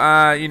you,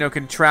 you know,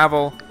 can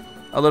travel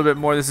a little bit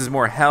more. This is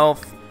more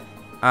health.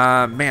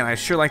 Man, I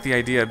sure like the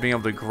idea of being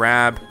able to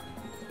grab.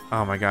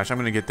 Oh my gosh, I'm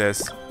gonna get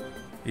this.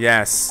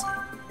 Yes.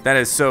 That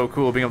is so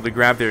cool, being able to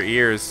grab their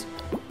ears.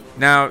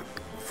 Now,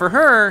 for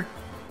her,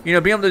 you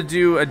know, being able to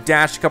do a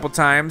dash a couple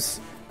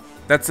times,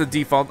 that's the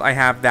default. I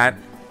have that.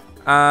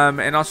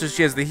 And also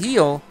she has the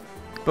heal.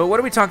 But what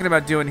are we talking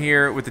about doing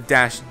here with the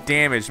dash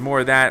damage?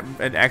 More of that,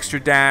 an extra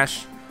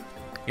dash.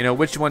 You know,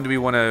 which one do we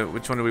want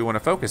to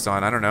focus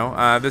on? I don't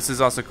know. This is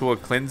also cool. A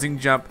cleansing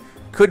jump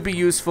could be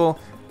useful.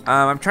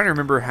 I'm trying to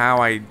remember how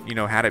I, you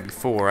know, had it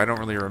before. I don't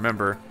really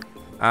remember.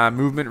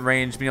 Movement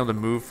range, being able to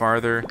move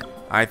farther,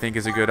 I think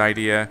is a good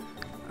idea.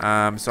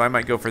 So I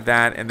might go for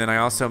that, and then I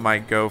also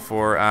might go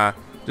for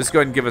just go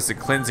ahead and give us a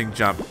cleansing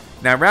jump.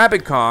 Now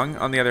Rabbid Kong,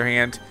 on the other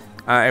hand,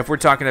 if we're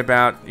talking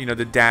about, you know,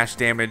 the dash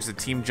damage, the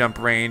team jump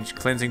range,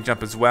 cleansing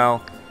jump as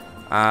well,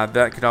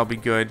 that could all be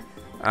good.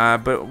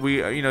 But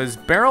we, you know, this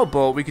barrel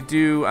bolt, we could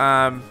do,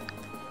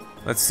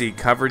 let's see,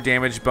 cover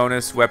damage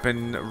bonus,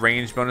 weapon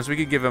range bonus. We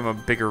could give him a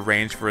bigger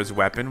range for his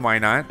weapon. Why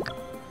not?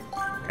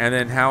 And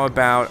then how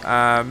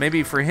about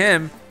maybe for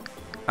him,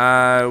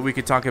 we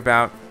could talk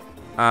about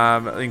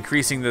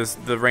increasing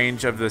the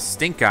range of the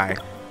stink eye.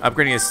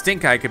 Upgrading a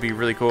stink eye could be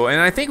really cool, and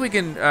I think we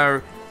can,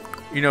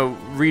 you know,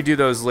 redo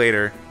those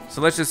later.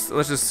 So let's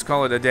just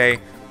call it a day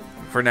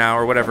for now,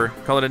 or whatever.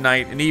 Call it a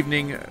night, an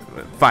evening.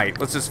 Fight.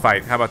 Let's just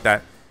fight. How about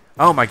that?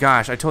 Oh my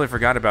gosh, I totally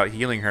forgot about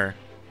healing her.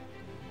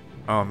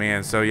 Oh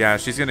man, so yeah,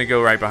 she's gonna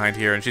go right behind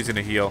here, and she's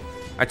gonna heal.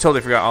 I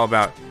totally forgot all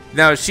about.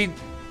 Now, is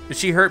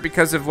she hurt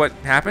because of what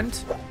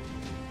happened?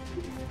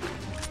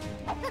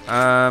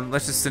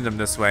 Let's just send him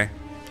this way.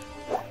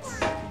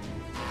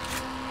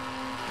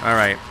 All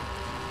right,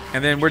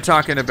 and then we're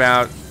talking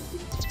about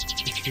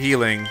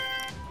healing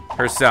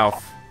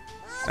herself,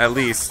 at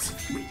least.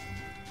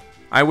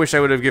 I wish I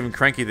would have given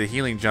Cranky the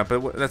healing jump,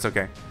 but that's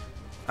okay.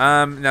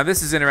 Now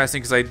this is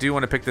interesting because I do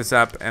want to pick this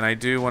up, and I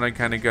do want to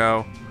kind of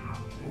go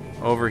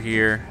over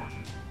here,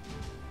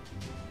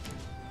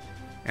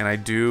 and I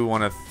do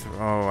want to.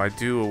 I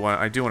do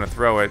want to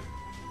throw it.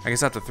 I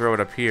guess I have to throw it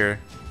up here.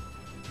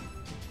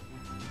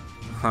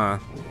 Huh.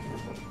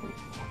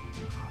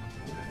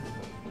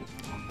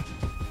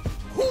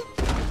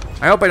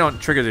 I hope I don't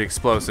trigger the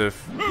explosive.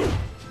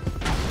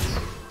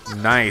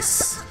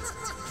 Nice.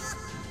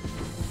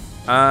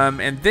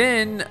 And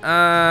then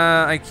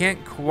I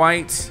can't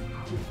quite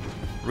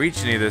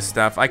reach any of this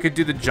stuff. I could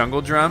do the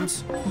jungle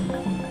drums.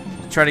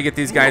 Try to get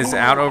these guys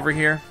out over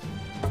here.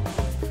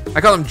 I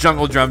call them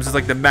jungle drums. It's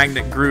like the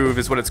magnet groove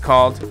is what it's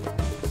called.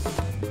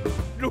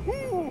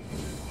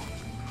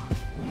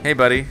 Hey,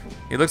 buddy.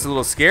 He looks a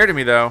little scared of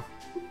me, though.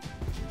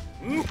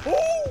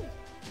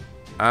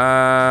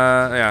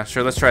 Yeah,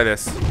 sure. Let's try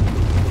this.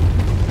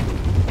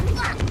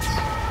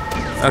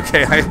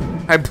 Okay,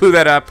 I blew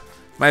that up.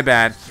 My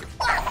bad.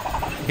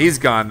 He's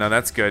gone, though.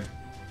 That's good.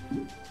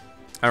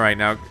 All right,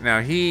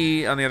 now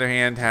he, on the other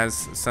hand,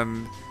 has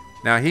some.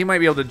 Now he might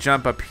be able to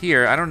jump up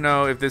here. I don't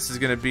know if this is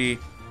gonna be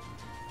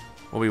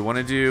what we want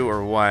to do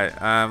or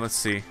what. Let's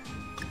see.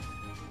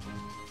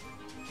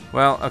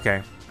 Well,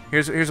 okay.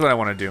 Here's what I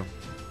want to do.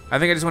 I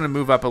think I just want to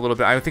move up a little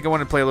bit. I think I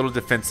want to play a little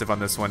defensive on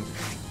this one.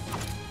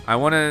 I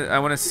want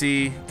to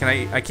see.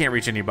 I can't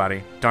reach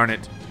anybody. Darn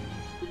it.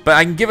 But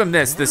I can give him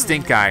the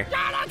stink eye.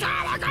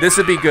 This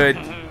would be good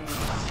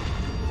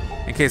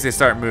in case they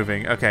start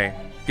moving. Okay.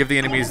 Give the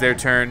enemies their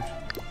turn.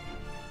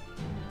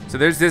 So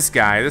there's this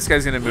guy. This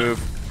guy's gonna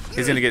move.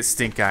 He's gonna get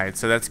stink-eyed,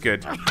 so that's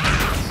good.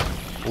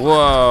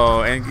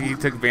 Whoa, and he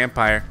took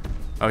vampire.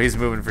 Oh, he's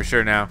moving for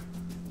sure now.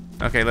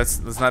 Okay,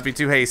 let's not be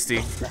too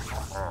hasty.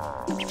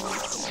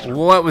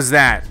 What was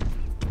that?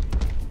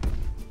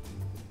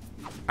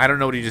 I don't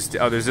know what he just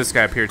did. Oh, there's this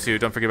guy up here too.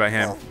 Don't forget about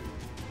him.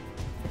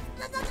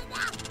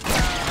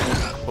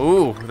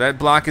 Ooh, that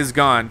block is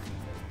gone.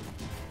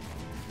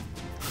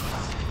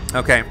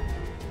 Okay.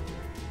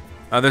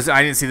 I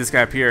didn't see this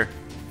guy up here.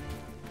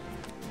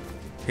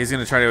 He's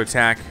gonna try to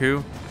attack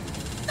who?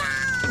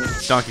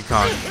 Donkey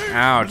Kong.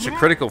 Ouch, a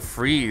critical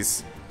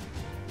freeze.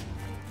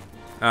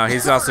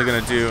 He's also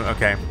gonna do,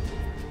 okay.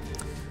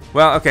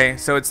 Well, okay,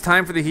 so it's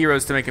time for the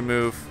heroes to make a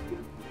move.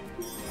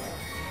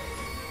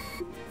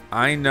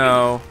 I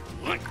know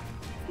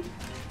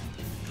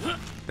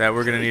that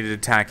we're gonna need to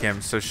attack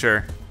him, so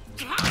sure.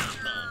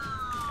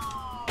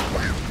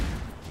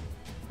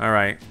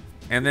 Alright,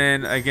 and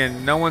then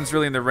again, no one's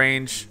really in the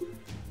range.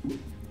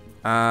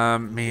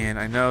 Man,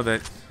 I know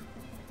that.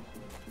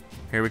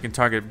 Here, we can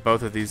target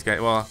both of these guys.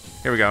 Well,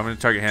 here we go. I'm going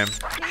to target him.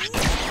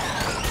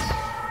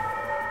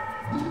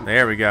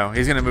 There we go.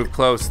 He's going to move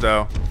close,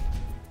 though.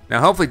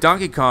 Now, hopefully,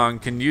 Donkey Kong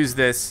can use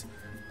this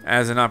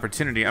as an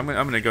opportunity. I'm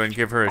going to go and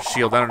give her a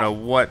shield. I don't know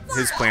what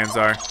his plans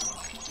are.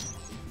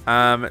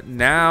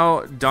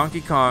 Now,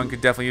 Donkey Kong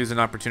could definitely use an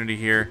opportunity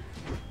here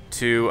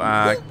to...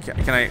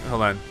 can I...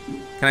 Hold on.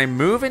 Can I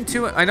move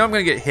into it? I know I'm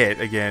going to get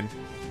hit again.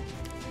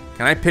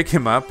 Can I pick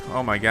him up?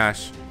 Oh, my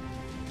gosh.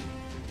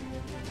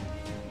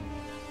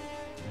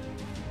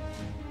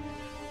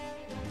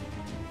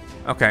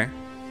 Okay.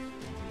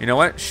 You know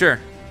what? Sure.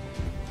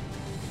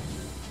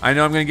 I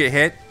know I'm gonna get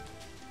hit.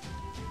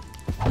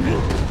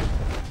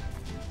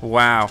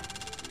 Wow.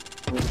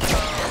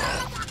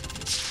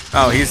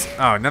 Oh,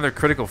 another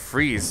critical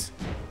freeze.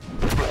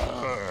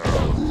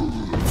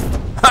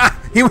 Ha!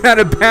 He went out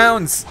of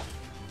bounds.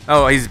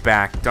 Oh, he's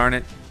back. Darn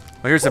it.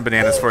 Well, here's some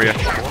bananas for you.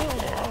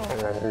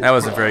 That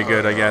wasn't very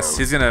good, I guess.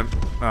 He's gonna.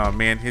 Oh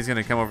man, he's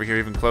gonna come over here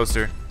even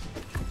closer.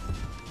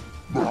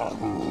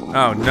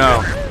 Oh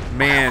no,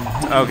 man.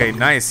 Okay,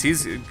 nice.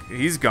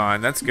 He's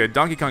gone. That's good.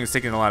 Donkey Kong is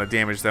taking a lot of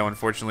damage though,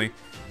 unfortunately.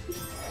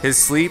 His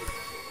sleep,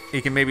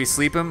 he can maybe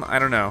sleep him. I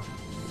don't know.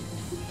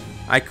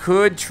 I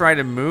could try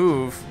to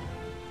move,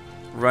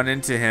 run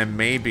into him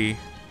maybe,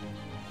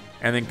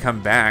 and then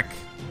come back.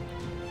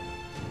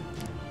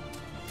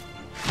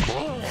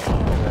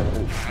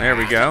 There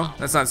we go.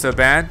 That's not so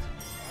bad.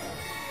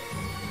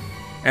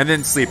 And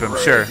then sleep him,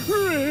 sure.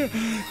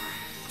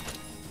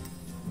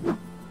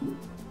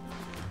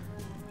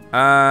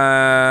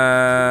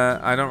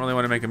 I don't really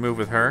want to make a move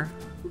with her.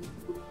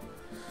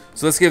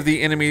 So let's give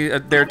the enemy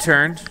their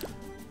turn.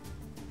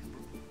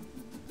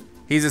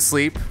 He's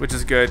asleep, which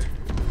is good.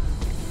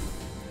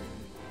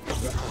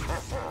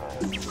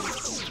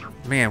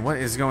 Man, what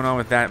is going on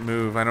with that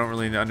move? I don't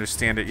really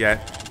understand it yet.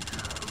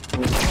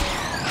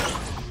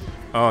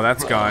 Oh,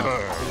 that's gone.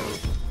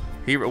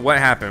 What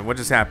happened? What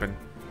just happened?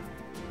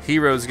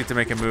 Heroes get to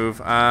make a move.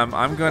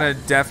 I'm gonna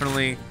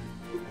definitely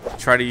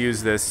try to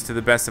use this to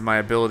the best of my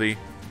ability.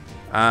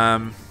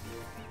 Man,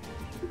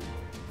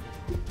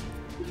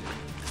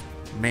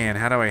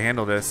 how do I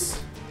handle this?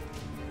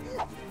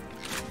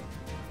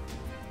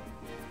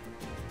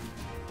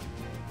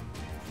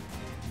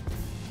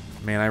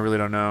 Man, I really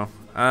don't know.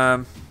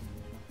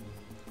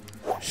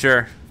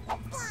 Sure.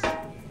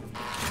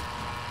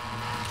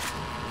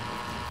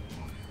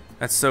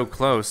 That's so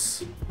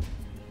close.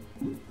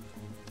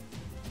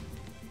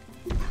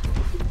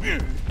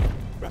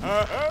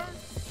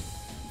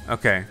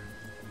 Okay.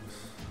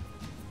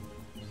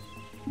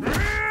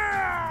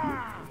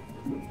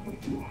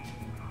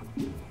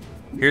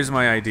 Here's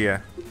my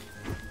idea.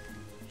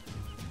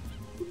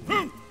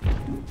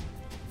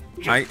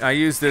 I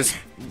use this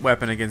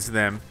weapon against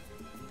them.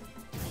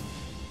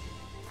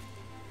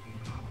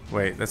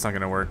 Wait, that's not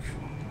gonna work.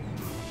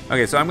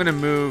 Okay, so I'm gonna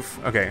move.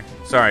 Okay,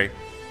 sorry.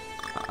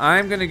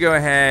 I'm gonna go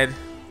ahead,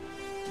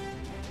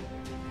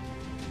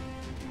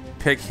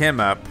 pick him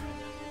up.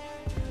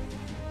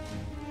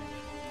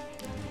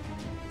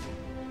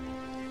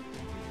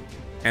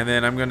 And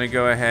then I'm gonna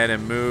go ahead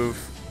and move,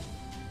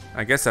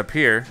 I guess, up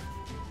here.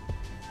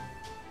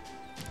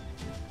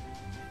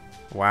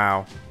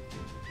 Wow.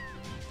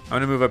 I'm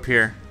gonna move up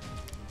here.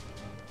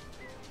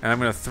 And I'm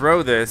gonna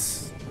throw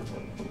this.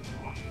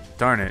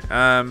 Darn it.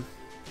 Can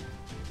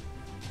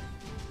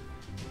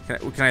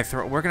I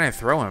throw? Where can I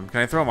throw him?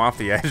 Can I throw him off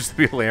the edge? That'd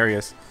be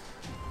hilarious.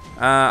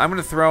 I'm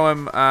gonna throw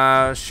him.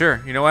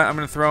 Sure. You know what? I'm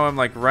gonna throw him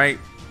like right.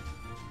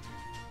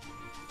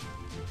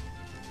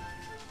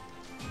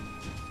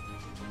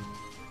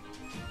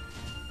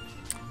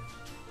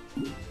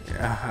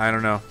 I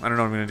don't know. I don't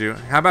know what I'm gonna do.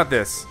 How about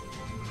this?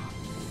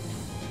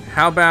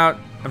 How about?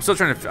 I'm still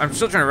trying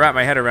to wrap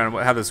my head around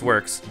how this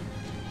works.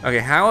 Okay.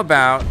 How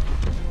about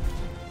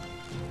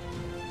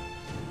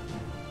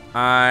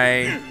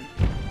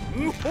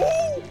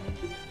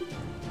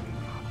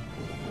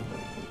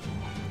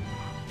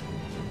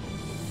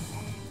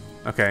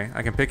Okay,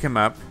 I can pick him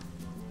up.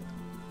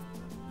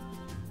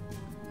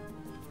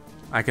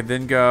 I can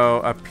then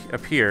go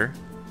up here.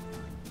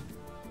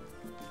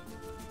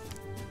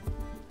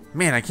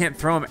 Man, I can't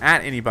throw him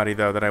at anybody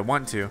though that I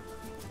want to.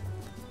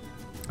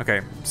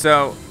 Okay,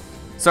 so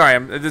sorry,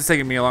 this is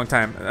taking me a long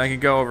time. I can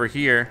go over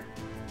here.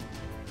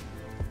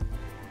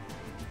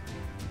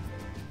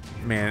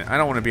 Man, I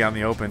don't want to be out in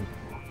the open.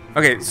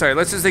 Okay, sorry,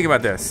 let's just think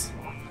about this.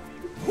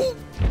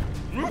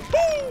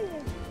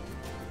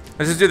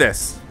 Let's just do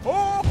this.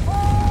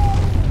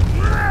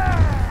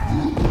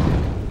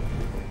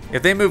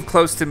 If they move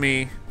close to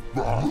me,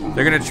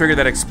 they're gonna trigger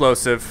that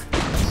explosive.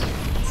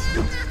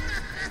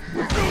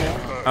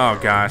 Oh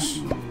gosh.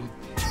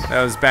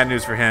 That was bad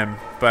news for him,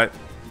 but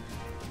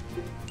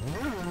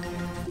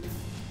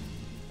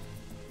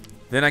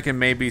then I can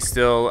maybe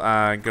still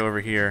go over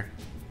here.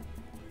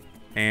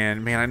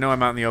 And man, I know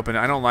I'm out in the open.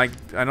 I don't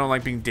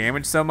like being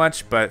damaged so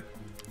much, but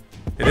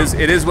it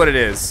is what it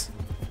is.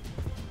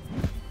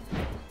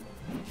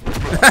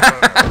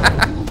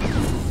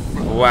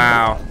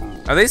 Wow.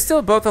 Are they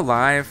still both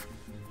alive?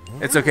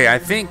 It's okay. I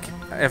think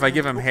if I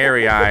give him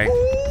Hairy Eye,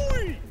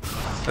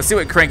 let's see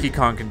what Cranky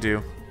Kong can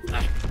do.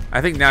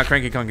 I think now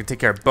Cranky Kong can take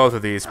care of both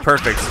of these.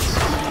 Perfect.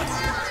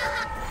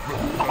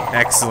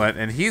 Excellent.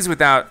 And he's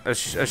without a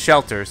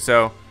shelter,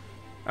 so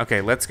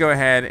okay, let's go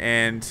ahead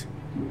and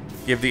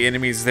give the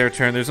enemies their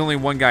turn. There's only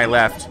one guy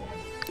left.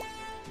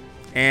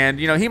 And,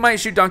 you know, he might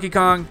shoot Donkey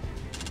Kong.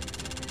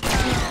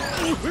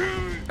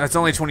 That's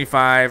only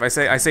 25. I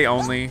say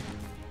only.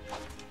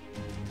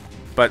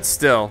 But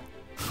still.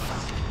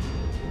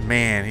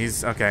 Man,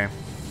 he's okay.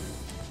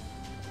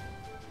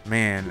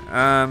 Man,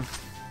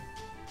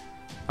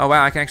 oh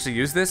wow, I can actually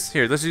use this?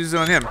 Here, let's use it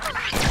on him.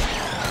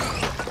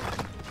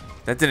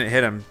 That didn't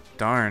hit him.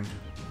 Darn.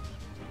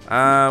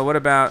 What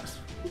about...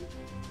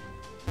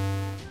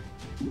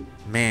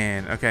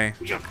 Man, okay.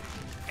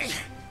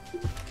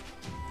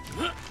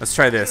 Let's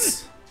try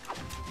this.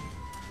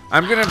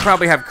 I'm gonna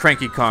probably have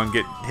Cranky Kong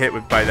get hit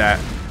by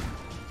that.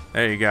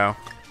 There you go.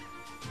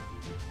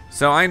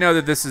 So I know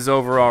that this is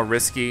overall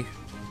risky.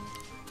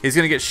 He's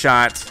gonna get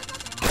shot.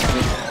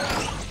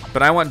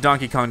 But I want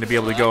Donkey Kong to be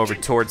able to go over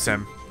towards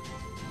him.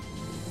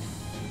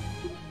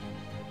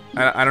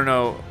 I don't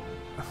know.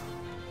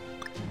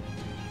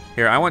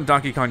 Here, I want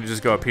Donkey Kong to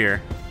just go up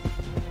here.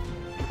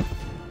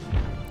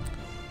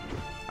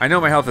 I know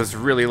my health is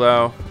really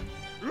low.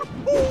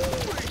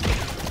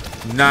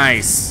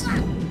 Nice.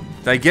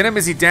 Did I get him?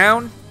 Is he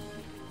down?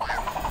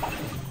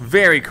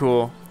 Very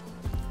cool.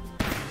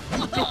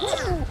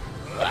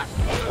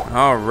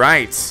 All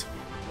right.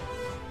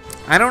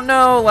 I don't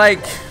know,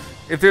 like,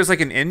 if there's like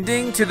an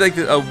ending to like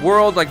a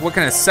world, like what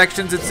kind of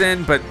sections it's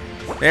in, but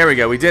there we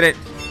go. We did it.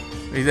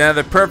 We did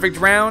another perfect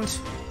round.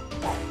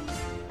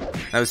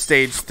 That was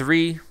stage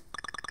 3.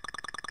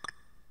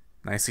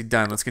 Nicely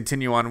done. Let's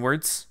continue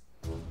onwards.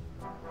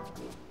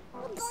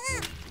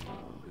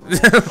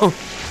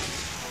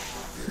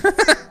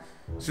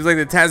 She's like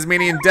the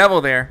Tasmanian devil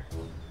there.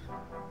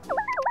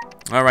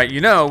 All right,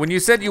 you know, when you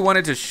said you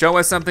wanted to show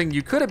us something,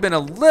 you could have been a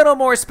little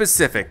more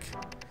specific.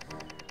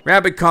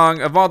 Rabbid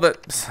Kong, of all the...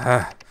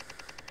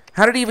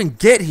 how did he even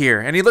get here?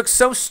 And he looks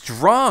so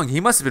strong. He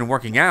must have been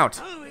working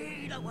out.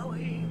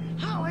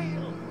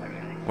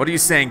 What are you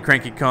saying,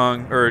 Cranky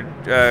Kong? Or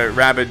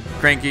Rabbid,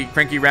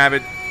 Cranky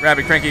Rabbid,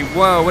 Rabbid Cranky.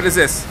 Whoa, what is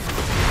this?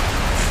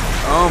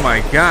 Oh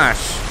my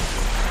gosh.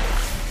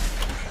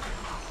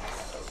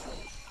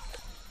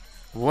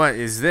 What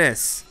is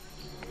this?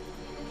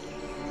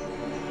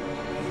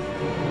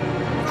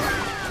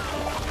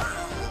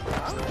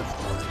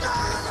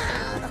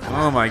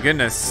 Oh my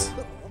goodness.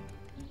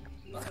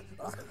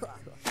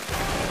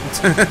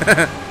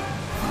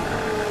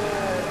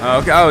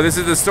 Okay. Oh, this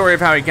is the story of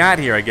how he got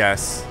here, I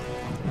guess.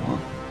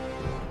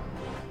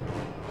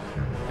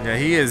 Yeah,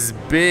 he is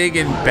big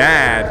and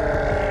bad.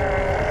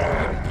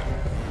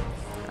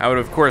 I would,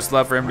 of course,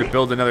 love for him to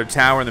build another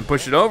tower and then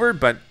push it over,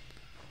 but...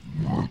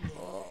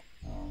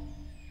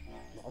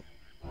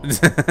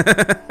 It's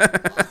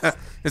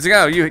like,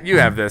 oh, you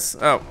have this.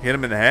 Oh, hit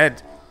him in the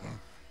head.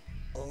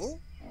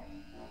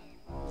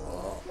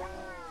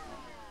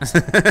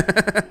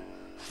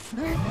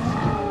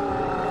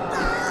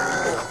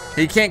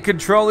 He can't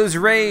control his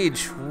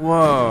rage.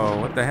 Whoa,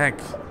 what the heck?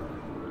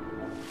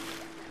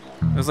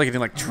 It was like an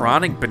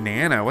electronic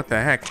banana. What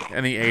the heck?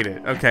 And he ate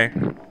it. Okay.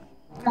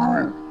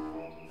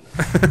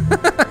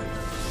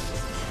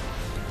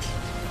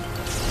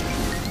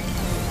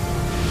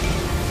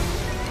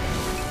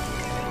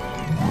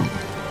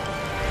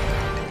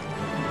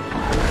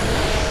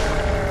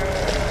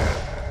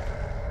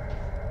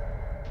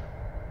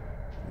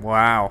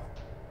 Wow.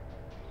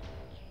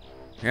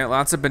 Yeah,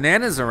 lots of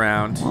bananas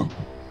around.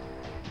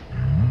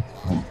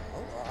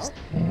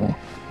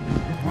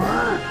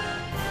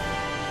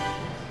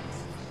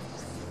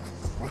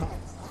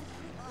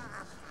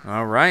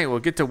 All right, we'll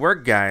get to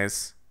work,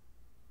 guys.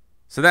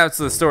 So that's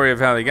the story of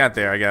how they got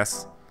there, I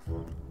guess.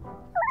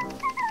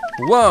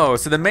 Whoa,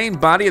 so the main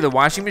body of the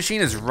washing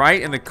machine is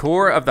right in the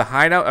core of the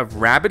hideout of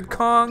Rabbid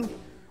Kong?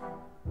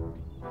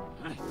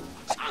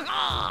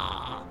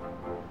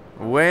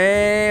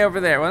 Way over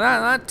there. Well,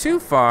 not too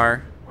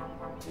far.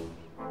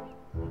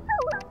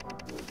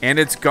 And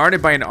it's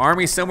guarded by an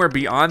army somewhere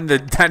beyond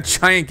that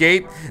giant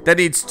gate that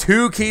needs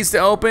 2 keys to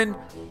open?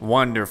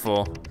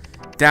 Wonderful.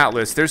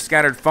 Doubtless, they're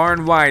scattered far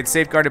and wide,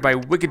 safeguarded by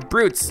wicked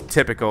brutes.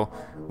 Typical.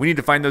 We need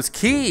to find those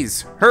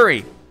keys.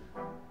 Hurry.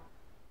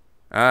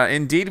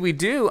 Indeed we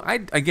do.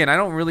 Again, I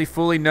don't really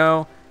fully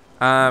know.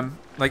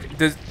 Like,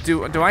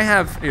 do I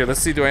have... Here, let's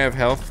see, do I have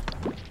health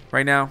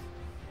right now?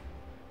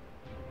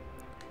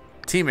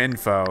 Team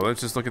info.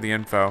 Let's just look at the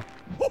info.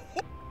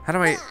 How do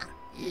I...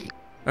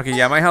 Okay,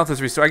 yeah, my health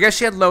is restored. I guess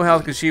she had low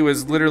health because she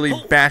was literally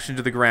bashed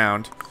into the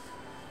ground.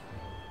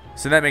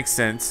 So that makes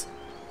sense.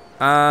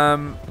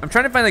 I'm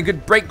trying to find a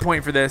good break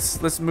point for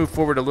this. Let's move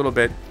forward a little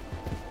bit.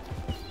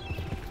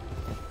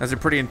 That's a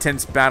pretty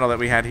intense battle that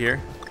we had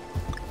here.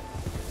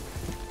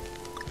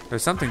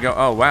 There's something go...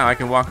 Oh, wow, I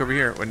can walk over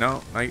here. Well,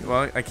 no,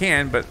 I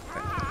can, but...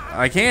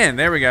 I can,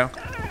 there we go.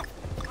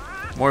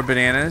 More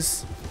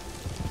bananas.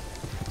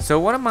 So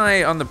what am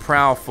I on the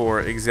prowl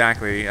for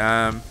exactly?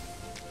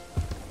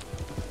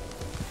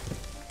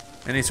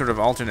 Any sort of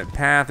alternate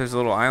path. There's a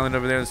little island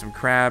over there. There's some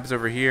crabs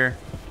over here.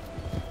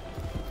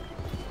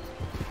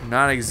 I'm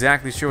not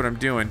exactly sure what I'm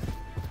doing.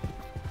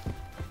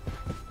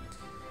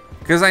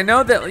 Because I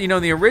know that, you know,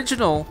 the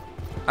original,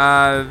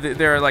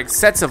 there are like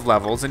sets of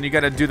levels, and you got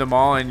to do them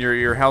all, and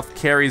your health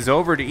carries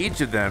over to each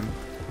of them.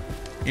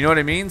 You know what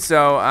I mean?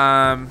 So,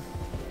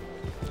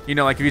 you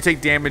know, like if you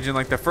take damage in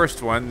like the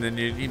first one, then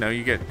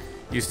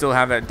you still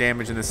have that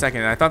damage in the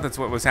second. And I thought that's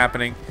what was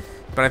happening,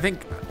 but I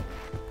think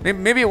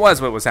maybe it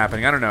was what was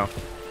happening. I don't know.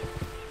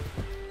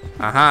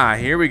 Aha,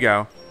 here we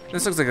go.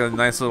 This looks like a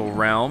nice little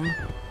realm.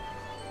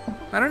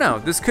 I don't know.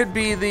 This could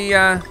be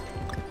the.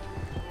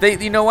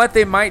 You know what?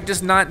 They might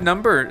just not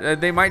number.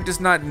 They might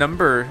just not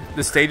number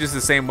the stages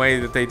the same way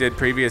that they did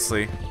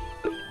previously.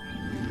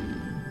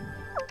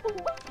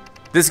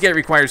 This gate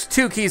requires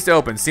 2 keys to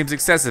open. Seems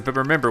excessive, but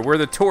remember, we're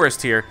the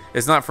tourist here.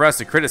 It's not for us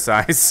to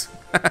criticize.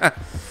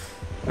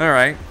 All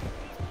right.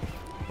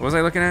 What was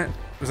I looking at?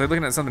 Was I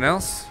looking at something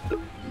else?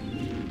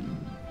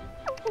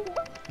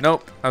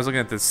 Nope. I was looking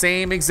at the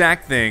same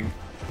exact thing.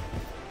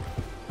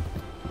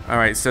 All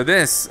right. So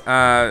this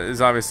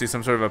is obviously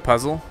some sort of a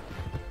puzzle.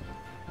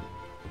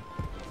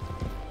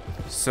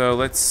 So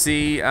let's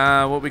see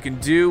what we can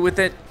do with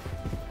it.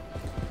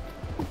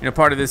 You know,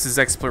 part of this is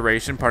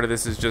exploration. Part of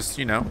this is just,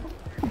 you know.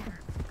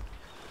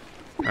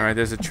 All right,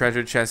 there's a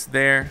treasure chest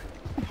there.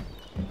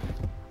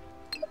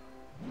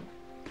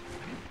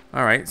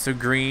 All right, so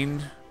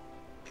green.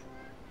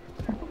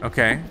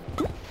 Okay.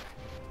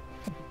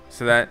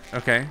 So that,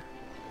 okay.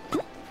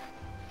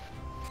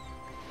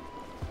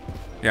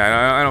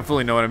 Yeah, I don't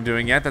fully know what I'm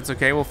doing yet. That's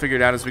okay, we'll figure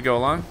it out as we go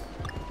along.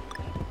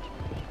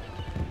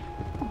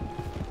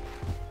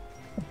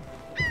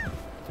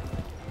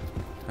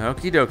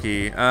 Okie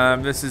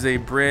dokie. This is a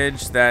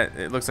bridge that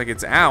it looks like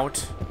it's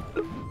out.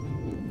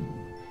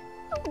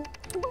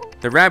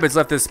 The Rabbids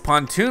left this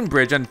pontoon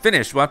bridge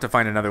unfinished. We'll have to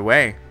find another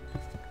way.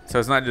 So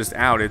it's not just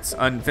out, it's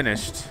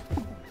unfinished.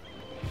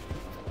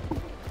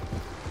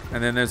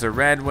 And then there's a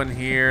red one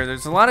here.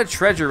 There's a lot of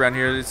treasure around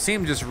here. It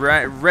seems just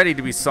ready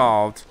to be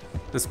solved,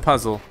 this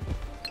puzzle.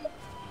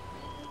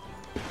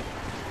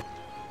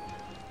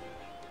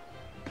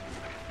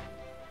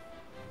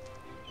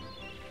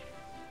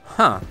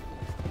 Huh.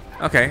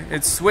 Okay,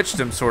 it switched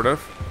them, sort of.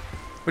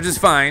 Which is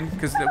fine,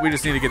 because we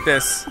just need to get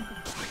this.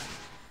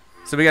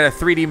 So we got a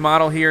 3D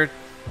model here.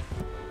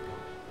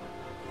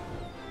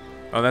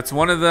 Oh, that's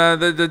one of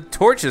the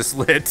torches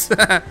lit.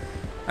 I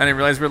didn't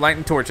realize we're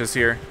lighting torches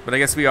here, but I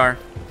guess we are.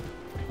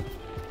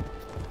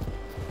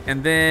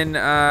 And then,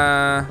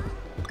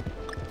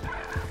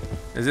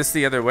 is this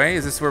the other way?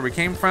 Is this where we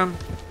came from?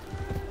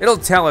 It'll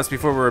tell us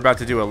before we're about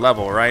to do a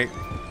level, right?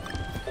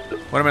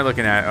 What am I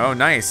looking at? Oh,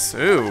 nice.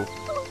 Ooh.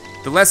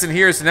 The lesson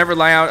here is to never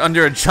lie out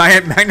under a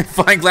giant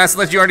magnifying glass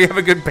unless you already have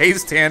a good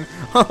base tan.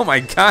 Oh my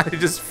god, it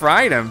just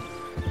fried him.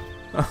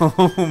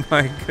 Oh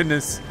my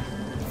goodness.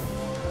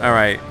 All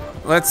right,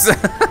 let's.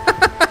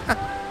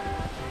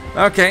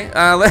 Okay.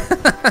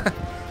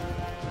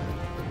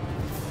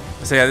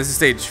 So yeah, this is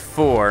stage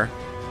 4.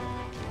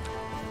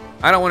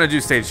 I don't want to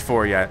do stage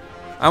 4 yet.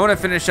 I want to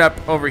finish up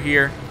over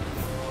here.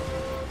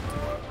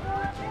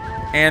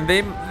 And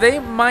they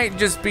might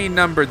just be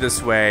numbered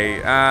this way.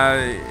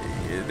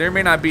 There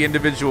may not be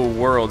individual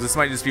worlds. This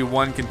might just be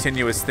one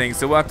continuous thing.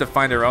 So we'll have to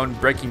find our own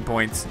breaking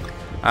points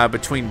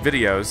between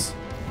videos.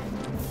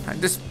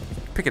 Just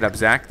pick it up,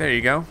 Zack. There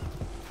you go.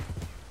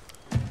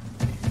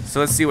 So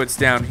let's see what's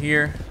down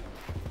here.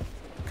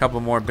 A couple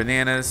more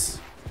bananas.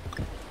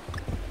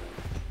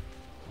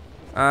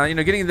 You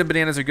know, getting the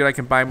bananas are good. I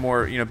can buy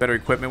more, you know, better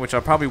equipment, which I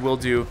probably will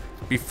do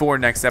before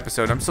next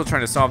episode. I'm still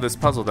trying to solve this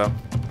puzzle, though.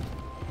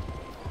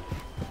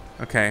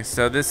 Okay,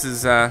 so this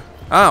is, oh,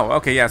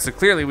 okay, yeah, so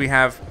clearly we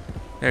have,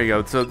 there you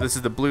go. So this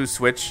is the blue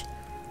switch,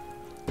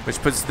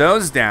 which puts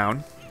those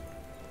down.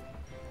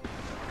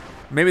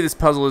 Maybe this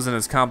puzzle isn't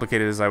as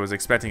complicated as I was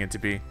expecting it to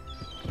be.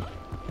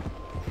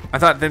 I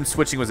thought them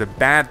switching was a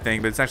bad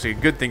thing, but it's actually a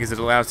good thing because it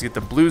allows us to get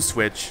the blue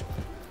switch.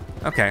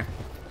 Okay.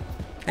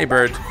 Hey,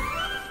 bird.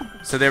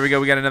 So there we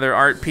go. We got another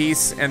art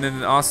piece, and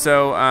then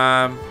also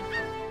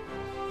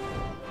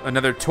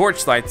another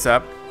torch lights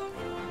up.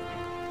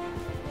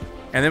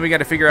 And then we got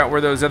to figure out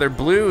where those other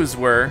blues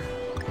were.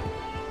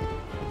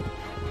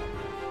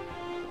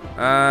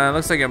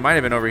 Looks like it might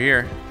have been over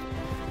here.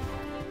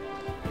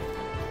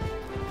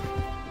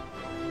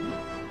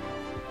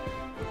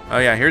 Oh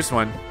yeah, here's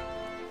one.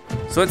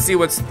 So let's see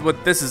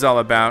what this is all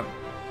about.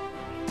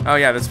 Oh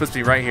yeah, that's supposed to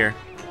be right here.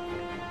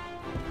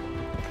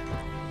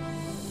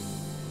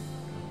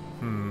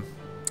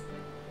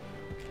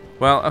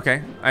 Well,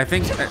 okay. I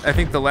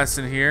think the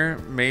lesson here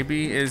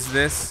maybe is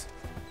this.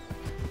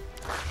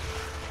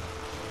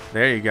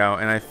 There you go.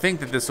 And I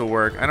think that this will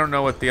work. I don't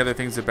know what the other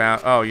thing's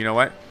about. Oh, you know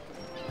what?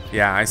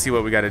 Yeah, I see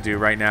what we got to do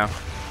right now.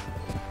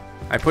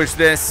 I push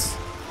this,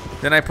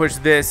 then I push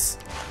this,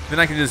 then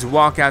I can just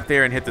walk out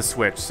there and hit the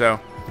switch. So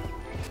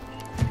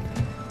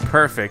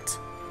perfect.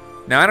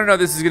 Now I don't know if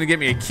this is gonna get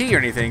me a key or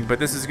anything, but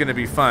this is gonna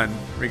be fun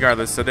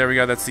regardless. So there we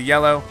go. That's the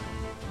yellow.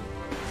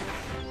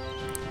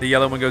 The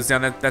yellow one goes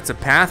down. That's a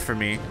path for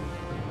me.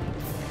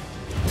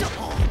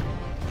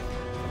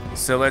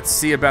 So let's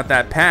see about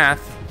that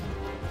path.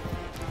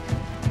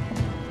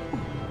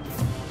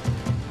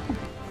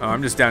 Oh,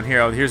 I'm just down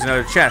here. Oh, here's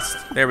another chest.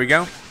 There we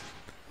go.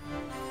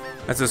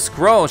 That's a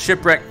scroll,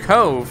 Shipwreck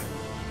Cove.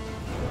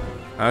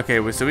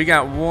 Okay, so we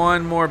got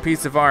one more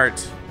piece of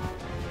art.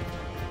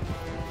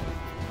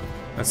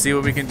 Let's see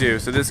what we can do.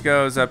 So this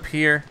goes up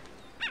here.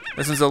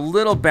 This is a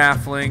little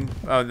baffling.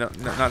 Oh, no,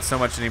 not so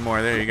much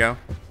anymore. There you go.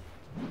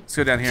 Let's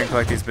go down here and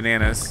collect these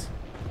bananas.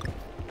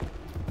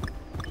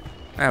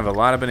 I have a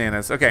lot of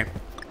bananas. Okay.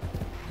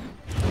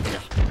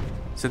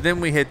 So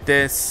then we hit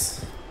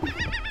this.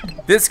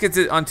 This gets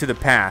it onto the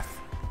path,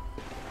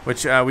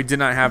 which we did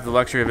not have the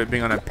luxury of it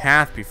being on a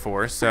path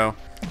before. So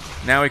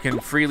now we can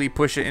freely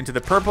push it into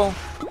the purple.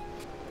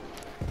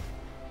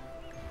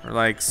 Or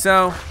like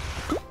so.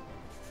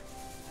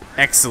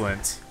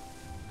 Excellent.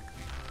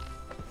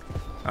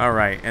 All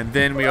right, and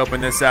then we open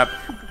this up.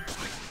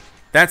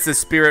 That's the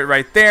spirit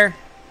right there.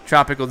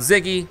 Tropical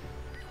Ziggy.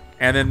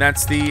 And then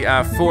that's the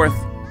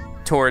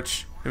 4th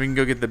torch. And we can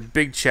go get the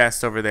big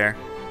chest over there.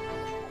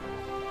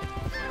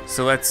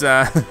 So let's,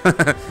 I'm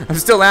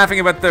still laughing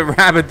about the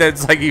rabbit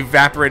that's like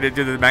evaporated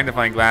to the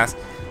magnifying glass.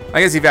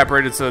 I guess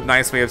evaporated is a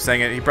nice way of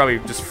saying it. He probably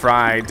just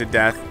fried to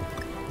death.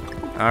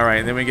 All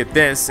right, then we get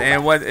this.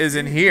 And what is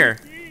in here?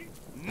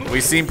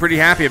 We seem pretty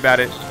happy about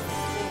it.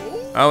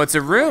 Oh, it's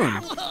a rune.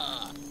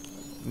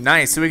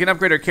 Nice, so we can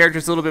upgrade our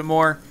characters a little bit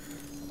more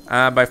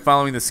by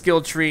following the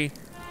skill tree.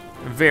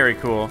 Very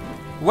cool.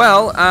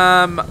 Well,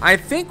 I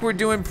think we're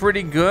doing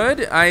pretty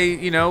good.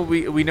 We know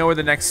where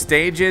the next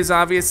stage is,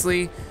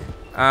 obviously.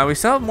 We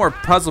still have more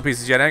puzzle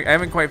pieces yet. I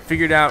haven't quite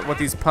figured out what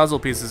these puzzle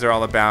pieces are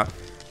all about.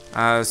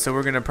 So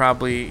we're gonna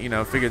probably,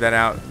 figure that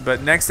out.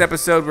 But next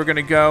episode, we're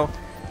gonna go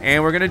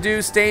and we're gonna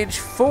do stage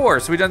 4.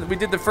 So we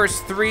did the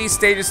first 3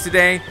 stages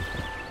today.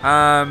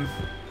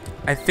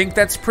 I think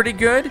that's pretty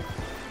good.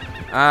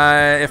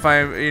 If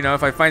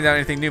I find out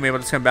anything new, maybe I'll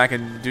just come back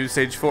and do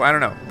stage 4. I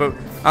don't know, but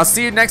I'll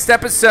see you next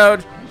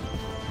episode.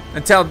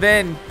 Until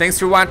then, thanks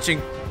for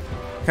watching.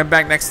 Come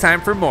back next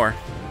time for more.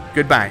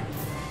 Goodbye.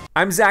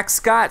 I'm Zack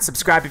Scott.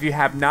 Subscribe if you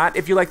have not.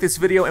 If you like this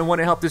video and want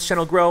to help this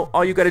channel grow,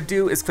 all you gotta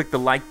do is click the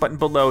like button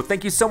below.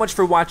 Thank you so much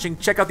for watching.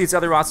 Check out these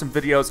other awesome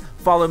videos.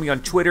 Follow me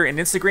on Twitter and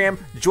Instagram.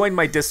 Join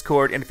my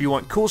Discord. And if you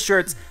want cool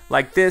shirts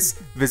like this,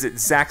 visit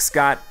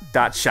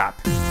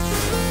ZackScott.shop.